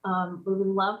 We would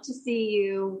love to see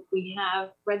you. We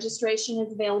have registration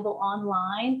is available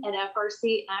online at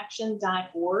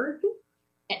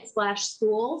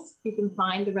frcaction.org/schools. You can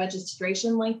find the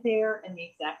registration link there and the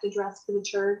exact address for the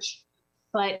church.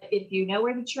 But if you know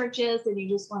where the church is and you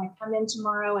just want to come in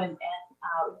tomorrow and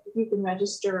you can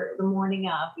register the morning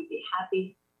of, we'd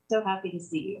be so happy to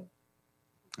see you.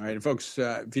 All right, and folks,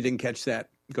 if you didn't catch that,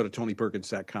 go to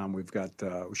TonyPerkins.com. We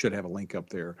should have a link up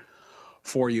there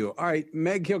for you. All right,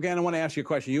 Meg Kilgannon, I want to ask you a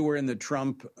question. You were in the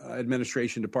Trump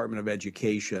administration Department of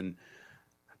Education.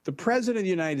 The President of the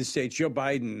United States, Joe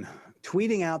Biden,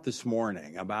 tweeting out this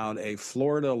morning about a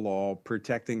Florida law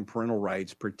protecting parental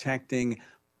rights, protecting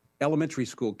elementary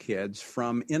school kids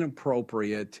from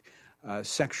inappropriate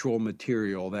sexual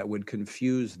material that would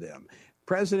confuse them.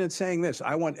 President saying this: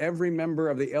 I want every member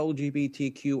of the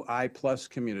LGBTQI+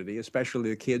 community,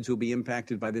 especially the kids who will be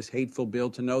impacted by this hateful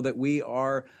bill, to know that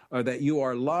that you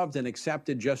are loved and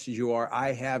accepted just as you are.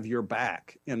 I have your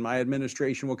back, and my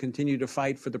administration will continue to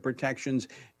fight for the protections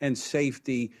and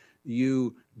safety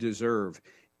you deserve.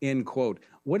 End quote.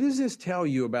 What does this tell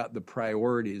you about the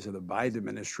priorities of the Biden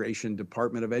administration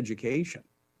Department of Education?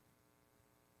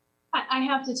 I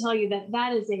have to tell you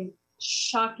that is a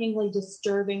shockingly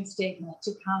disturbing statement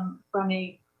to come from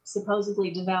a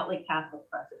supposedly devoutly Catholic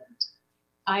president.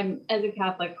 I'm, as a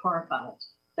Catholic, horrified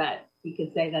that he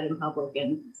could say that in public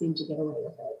and seem to get away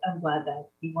with it. I'm glad that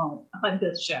he won't on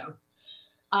this show.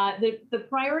 The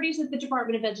priorities of the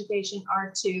Department of Education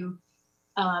are to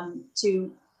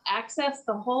access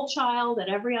the whole child at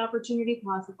every opportunity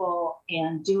possible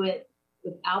and do it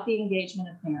without the engagement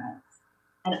of parents.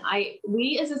 And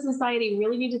we as a society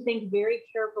really need to think very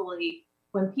carefully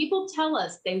when people tell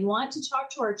us they want to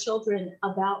talk to our children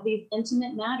about these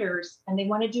intimate matters and they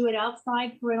want to do it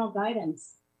outside parental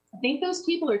guidance. I think those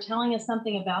people are telling us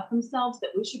something about themselves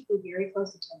that we should pay very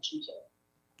close attention to.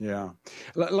 Yeah.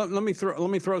 Let me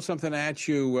throw something at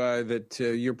you that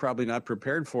you're probably not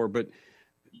prepared for, but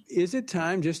is it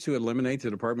time just to eliminate the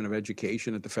Department of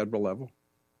Education at the federal level?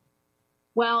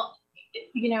 Well,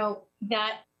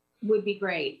 that would be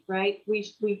great, right?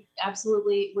 We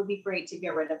absolutely would be great to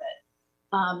get rid of it.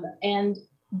 And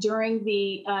during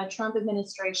the Trump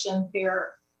administration,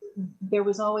 there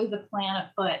was always a plan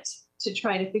afoot to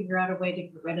try to figure out a way to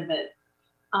get rid of it.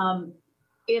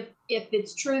 If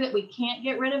it's true that we can't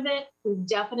get rid of it, we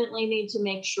definitely need to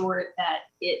make sure that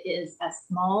it is as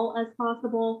small as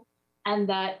possible and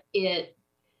that it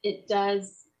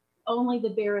does only the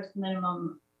barest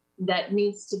minimum that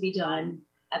needs to be done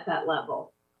at that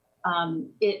level.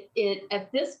 At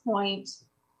this point,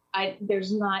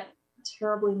 there's not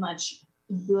terribly much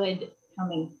good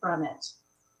coming from it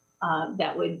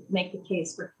that would make the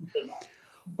case for keeping it.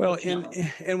 Well,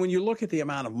 and when you look at the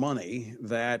amount of money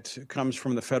that comes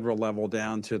from the federal level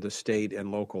down to the state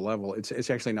and local level, it's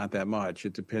actually not that much.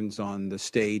 It depends on the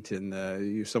state, and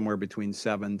you're somewhere between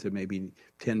 7 to maybe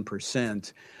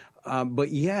 10%.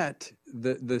 But yet,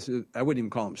 I wouldn't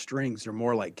even call them strings. They're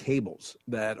more like cables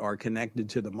that are connected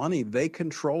to the money. They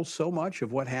control so much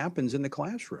of what happens in the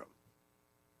classroom.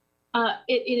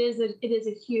 It is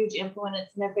a huge influence.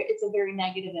 It's a very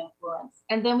negative influence.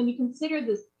 And then when you consider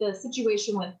the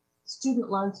situation with student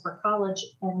loans for college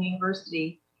and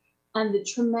university and the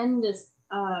tremendous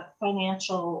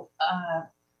financial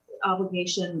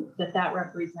obligation that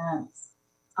represents,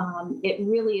 it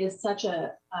really is such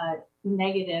a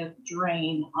negative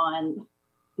drain on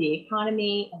the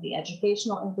economy and the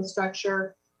educational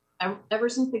infrastructure. Ever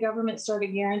since the government started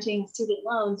guaranteeing student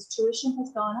loans, tuition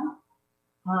has gone up.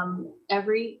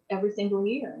 Every single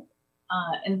year,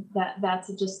 and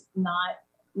that's just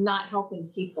not helping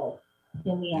people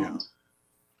in the end.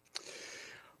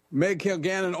 Meg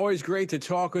Kilgannon, always great to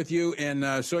talk with you,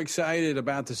 and so excited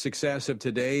about the success of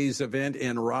today's event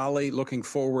in Raleigh. Looking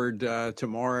forward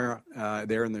tomorrow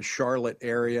there in the Charlotte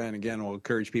area, and again, we'll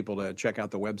encourage people to check out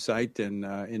the website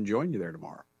and join you there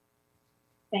tomorrow.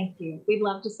 Thank you. We'd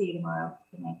love to see you tomorrow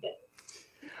if you make it.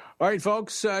 All right,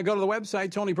 folks, go to the website,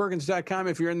 TonyPerkins.com.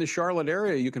 If you're in the Charlotte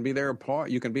area, you can be there.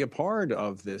 You can be a part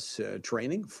of this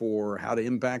training for how to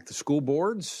impact the school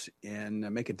boards and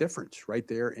make a difference right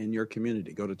there in your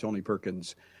community. Go to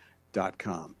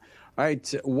TonyPerkins.com. All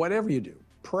right, whatever you do,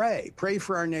 pray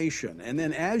for our nation. And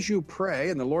then as you pray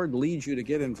and the Lord leads you to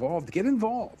get involved.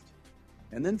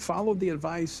 And then follow the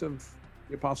advice of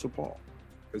the Apostle Paul.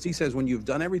 Because he says when you've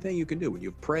done everything you can do, when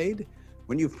you've prayed,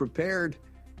 when you've prepared,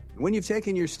 when you've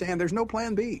taken your stand, there's no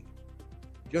plan B.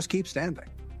 Just keep standing.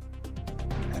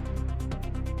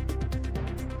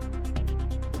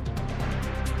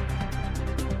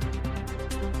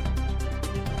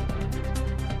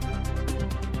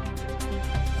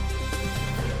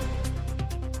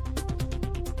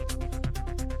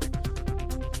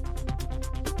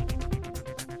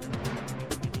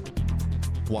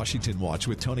 Washington Watch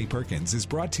with Tony Perkins is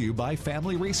brought to you by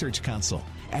Family Research Council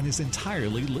and is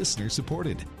entirely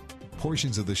listener-supported.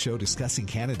 Portions of the show discussing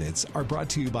candidates are brought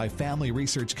to you by Family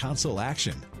Research Council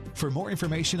Action. For more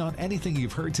information on anything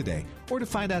you've heard today, or to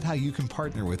find out how you can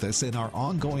partner with us in our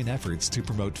ongoing efforts to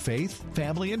promote faith,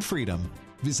 family, and freedom,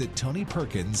 visit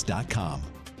TonyPerkins.com.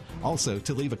 Also,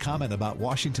 to leave a comment about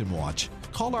Washington Watch,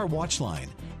 call our watch line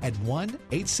at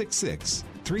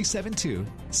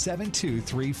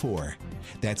 1-866-372-7234.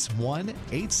 That's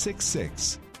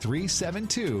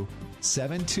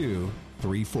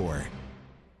 1-866-372-7234.